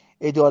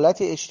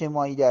 عدالت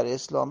اجتماعی در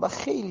اسلام و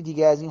خیلی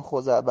دیگه از این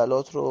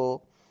خزعبلات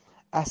رو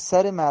از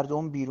سر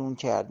مردم بیرون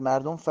کرد.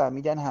 مردم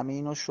فهمیدن همه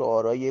اینا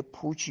شعارهای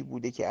پوچی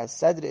بوده که از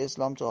صدر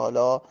اسلام تا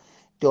حالا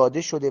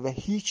داده شده و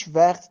هیچ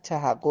وقت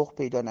تحقق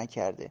پیدا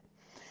نکرده.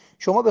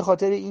 شما به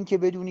خاطر این که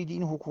بدونید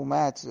این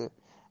حکومت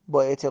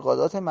با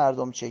اعتقادات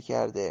مردم چه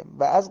کرده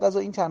و از قضا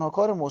این تنها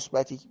کار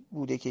مثبتی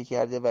بوده که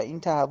کرده و این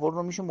تحول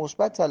رو میشه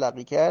مثبت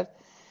تلقی کرد،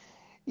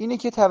 اینه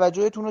که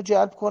توجهتون رو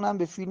جلب کنم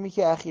به فیلمی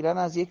که اخیراً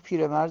از یک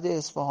پیرمرد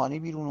اصفهانی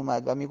بیرون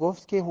اومد و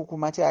میگفت که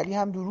حکومت علی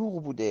هم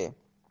دروغ بوده،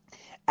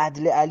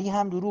 عدل علی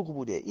هم دروغ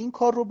بوده. این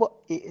کار رو با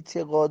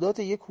اعتقادات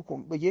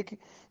یک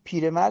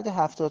پیرمرد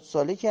 70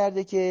 ساله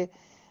کرده که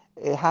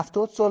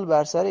 70 سال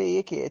بر سر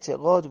یک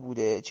اعتقاد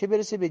بوده، چه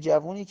برسه به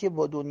جوانی که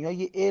با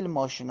دنیای علم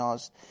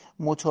آشناست،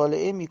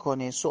 مطالعه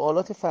میکنه،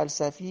 سوالات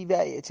فلسفی و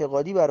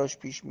اعتقادی براش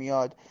پیش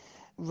میاد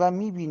و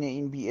میبینه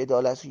این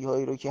بی‌عدالتی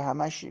هایی رو که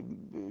همش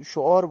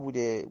شعار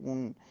بوده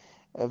اون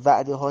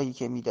وعده هایی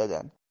که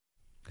میدادن.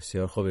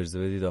 بسیار خوب، اجازه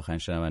بدید آخرین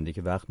شنونده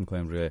که وقت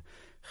میکنیم روی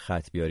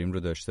خط بیاریم رو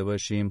داشته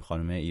باشیم.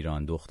 خانم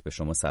ایران دخت به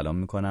شما سلام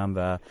میکنم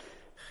و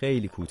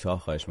خیلی کوتاه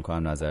خواهش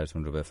میکنم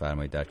نظرتون رو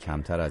بفرمایید در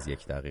کمتر از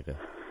 1 دقیقه.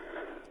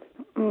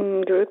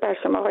 درود بر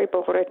شما آقای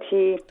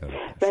بغراتی.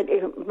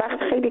 وقت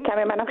خیلی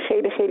کمه، منم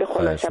خیلی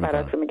خلاصه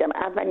براتون میگم.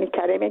 اولین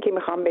کلمه که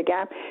میخوام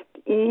بگم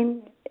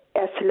این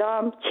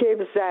اسلام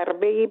چه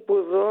ضربه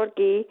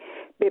بزرگی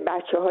به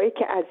بچه‌هایی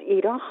که از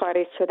ایران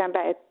خارج شدن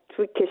و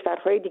تو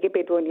کشورهای دیگه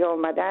به دنیا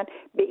اومدن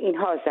به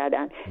اینها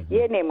زدن.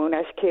 یه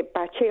نمونهش که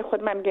بچه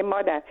خود من میگه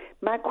مادر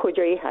من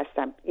کجایی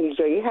هستم،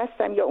 اینجایی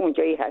هستم یا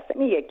اونجایی هستم.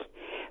 این یک.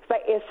 و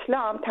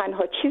اسلام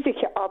تنها چیزی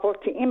که آورد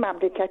تو این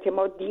مملکت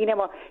ما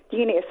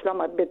دین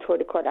اسلام به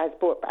طور کار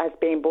از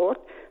بین برد،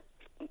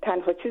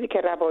 تنها چیزی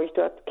که رواج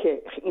داد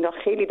که اینا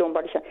خیلی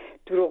دنبالشن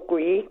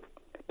دروغگویی،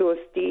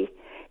 دزدی،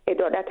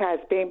 عدالت از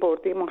بین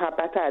برده،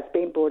 محبت از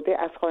بین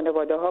برده، از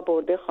خانواده ها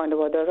برده،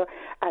 خانواده ها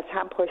از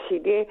هم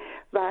پاشیده.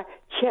 و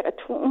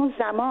تو اون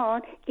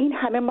زمان این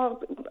همه ما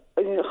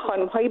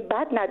خانم های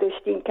بد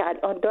نداشتیم که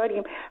الان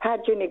داریم. هر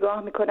جا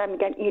نگاه میکنن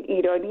میگن این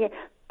ایرانیه.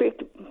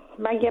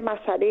 من یه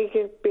مسئله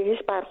که بهش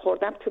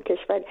برخوردم تو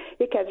کشور،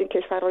 یک از این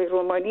کشورهای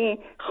رومانی،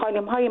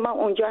 خانم های ما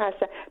اونجا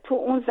هستن. تو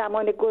اون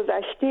زمان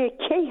گذشته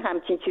کی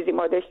همچین چیزی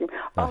ما داشتیم؟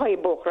 آقای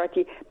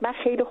بغراتی، من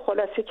خیلی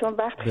خلاصه چون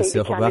وقت خیلی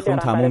بسیار خوب، وقتم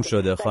تموم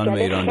شده خانم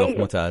ایراندخت،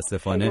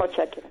 متاسفانه.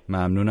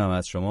 ممنونم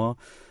از شما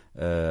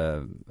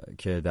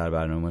که در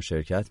برنامه ما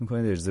شرکت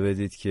میکنید. اجازه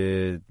بدید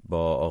که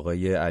با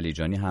آقای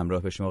علیجانی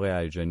همراه بشیم. آقای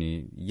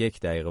علیجانی، 1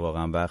 دقیقه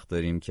واقعا وقت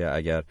داریم که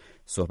اگر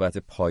صحبت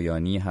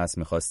پایانی هست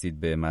میخواستید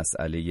به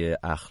مسئله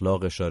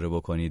اخلاق اشاره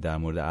بکنید، در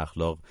مورد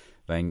اخلاق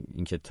و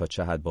اینکه تا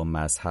چه حد با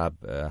مذهب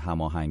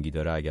هماهنگی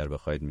داره، اگر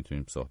بخواید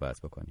میتونیم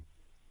صحبت بکنیم.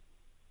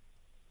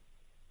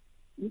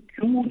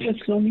 جمهوری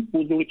اسلامی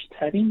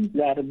بزرگترین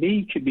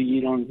ضربه‌ای که به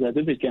ایران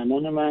زده، به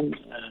گمان من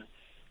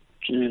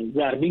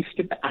ضربه است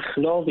که به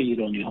اخلاق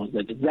ایرانی ها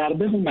زده.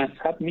 ضربه به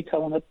مذهب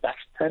میتواند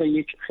بستر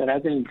یک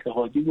خرد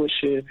انتقادی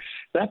باشه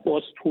و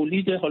باز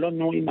تولید حالا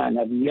نوعی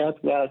معنویت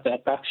و در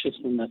بخش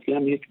سنتی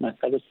هم یک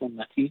مذهب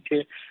سنتی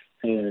که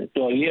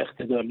دایه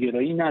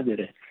اقتدارگرایی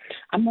نداره.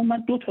 اما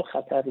من 2 تا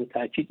خطر رو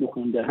تاکید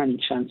می‌کنم در همین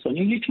چند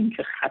ثانیه. یکی این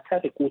که خطر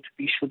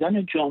قطبی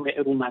شدن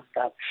جامعه رو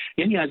مذهب،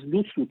 یعنی از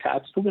 2 سو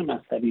تعصب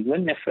مذهبی و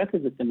نفرت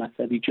ضد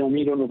مذهبی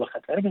جامعه رو به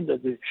خطر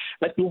بندازه،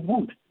 و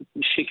دوم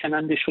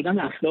شکننده شدن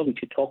اخلاقی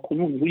که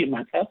تاکنون روی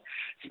مذهب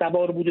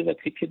سوار بوده و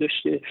تکیه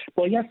داشته.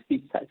 باید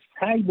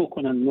سعی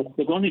بکنن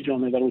نخبگان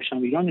جامعه و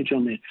روشنفکران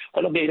جامعه،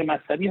 حالا غیر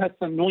مذهبی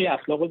هستن، نوع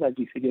اخلاق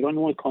وظیفه‌گرا،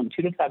 نوع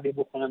کانتی رو تبلیغ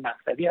بکنن،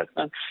 مذهبی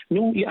هستن،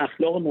 نوعی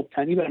اخلاق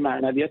مبتنی بر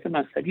معنویت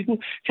مذهبی رو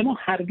که ما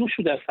هر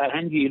دوشو در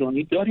فرهنگ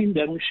ایرانی داریم.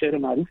 در اون شعر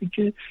معروفی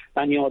که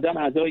بنی آدم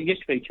اعضای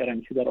یک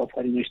پیکرند که در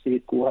آخرین رشته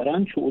یک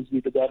گوهرند، چو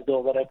عضوی به درد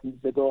آورد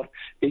روزگار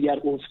دیگر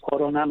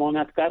عضوکارا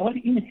نماند قرار.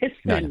 این حس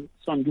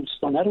انسان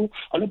دوستانه رو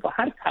حالا با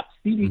هر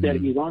تفسیری در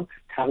ایران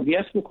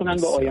تقویت بکنن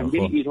و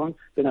آینده ایران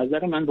به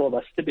نظر من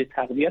وابسته به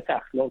تقویت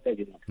اخلاق در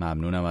ایران.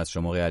 ممنونم از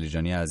شما آقای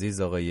علیجانی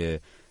عزیز. آقای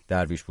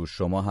درویشپور،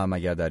 شما هم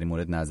اگر در این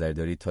مورد نظری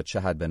دارید، تا چه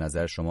حد به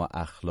نظر شما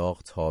اخلاق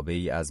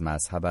تابعی از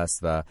مذهب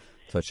است و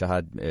تا چه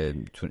حد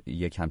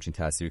یک همچین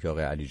تأثیری که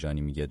آقای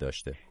علیجانی میگه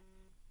داشته؟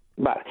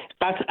 بله،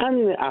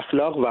 قطعا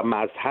اخلاق و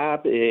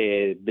مذهب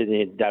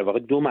در واقع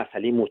 2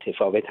 مسئله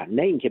متفاوتن،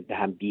 نه اینکه به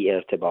هم بی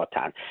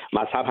ارتباطن.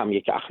 مذهب هم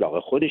یک اخلاق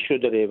خودش رو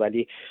داره،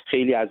 ولی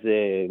خیلی از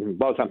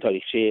باز هم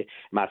تاریخچه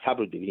مذهب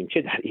رو ببینیم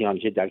چه در ایران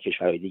چه در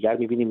کشورهای دیگر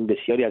می‌بینیم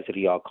بسیاری از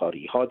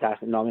ریاکاری ها در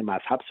نام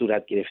مذهب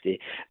صورت گرفته.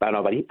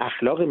 بنابراین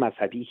اخلاق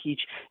مذهبی هیچ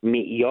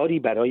معیاری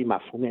برای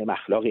مفهوم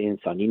اخلاق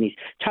انسانی نیست،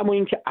 کما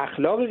اینکه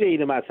اخلاق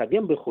غیر مذهبی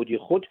هم به خودی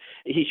خود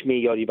هیچ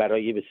معیاری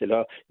برای به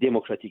اصطلاح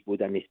دموکراتیک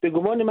بودن نیست. به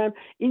گمان من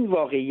این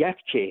واقعیت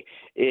که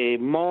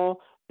ما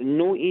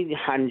نوعی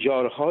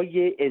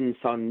هنجارهای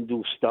انسان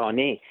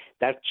دوستانه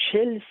در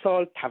 40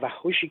 سال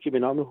توحشی که به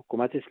نام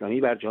حکومت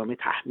اسلامی بر جامعه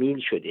تحمیل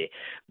شده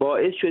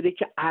باعث شده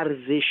که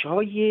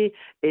ارزش‌های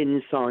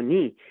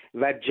انسانی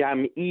و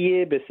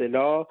جمعی به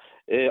اصطلاح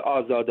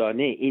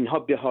آزادانه اینها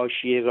به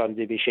حاشیه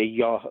رانده بشه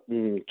یا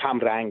کم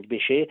رنگ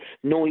بشه،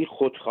 نوعی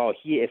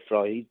خودخواهی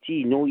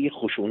افراطی، نوعی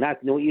خشونت،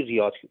 نوعی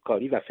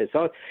ریاکاری و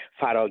فساد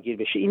فراگیر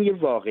بشه. این یه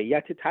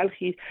واقعیت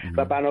تلخی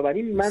و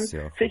بنابراین من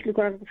فکر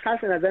می‌کنم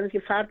صرف نظر که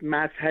فرد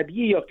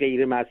مذهبی یا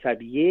غیر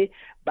مذهبی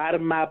بر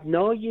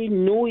مبنای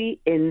نوعی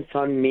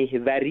انسان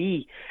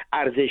محوری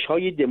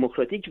ارزش‌های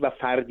دموکراتیک و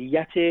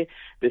فردیت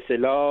به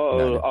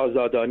اصطلاح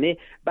آزادانه،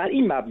 بر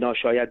این مبنا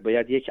شاید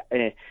باید یک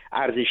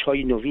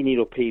ارزش‌های نوینی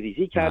رو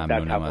پیریزی کرد در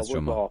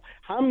تفاوت با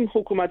هم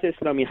حکومت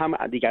اسلامی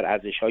هم دیگر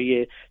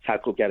ارزش‌های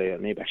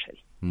سرکوبگرایانه بشری.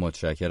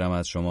 متشکرم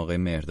از شما آقای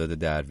مهرداد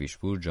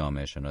درویشپور،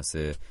 جامعه شناس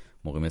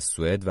مقیم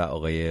سوئد، و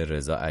آقای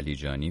رضا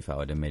علیجانی،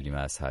 فعال ملی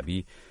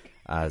مذهبی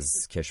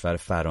از کشور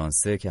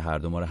فرانسه که هر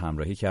دو ما رو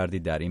همراهی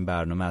کردید در این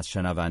برنامه. از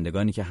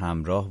شنوندگانی که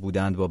همراه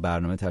بودند با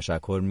برنامه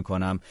تشکر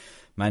میکنم.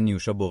 من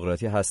نیوشا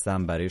بغراتی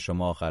هستم. برای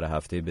شما آخر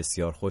هفته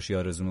بسیار خوشی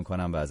آرزو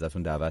میکنم و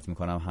ازتون دعوت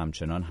میکنم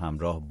همچنان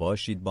همراه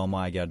باشید با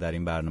ما. اگر در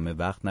این برنامه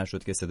وقت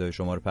نشد که صدای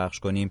شما رو پخش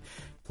کنیم،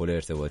 پل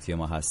ارتباطی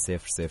ما هست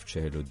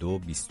 0042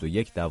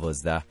 21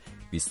 12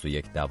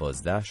 21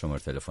 12، شماره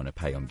تلفن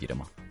پیامگیر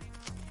ما.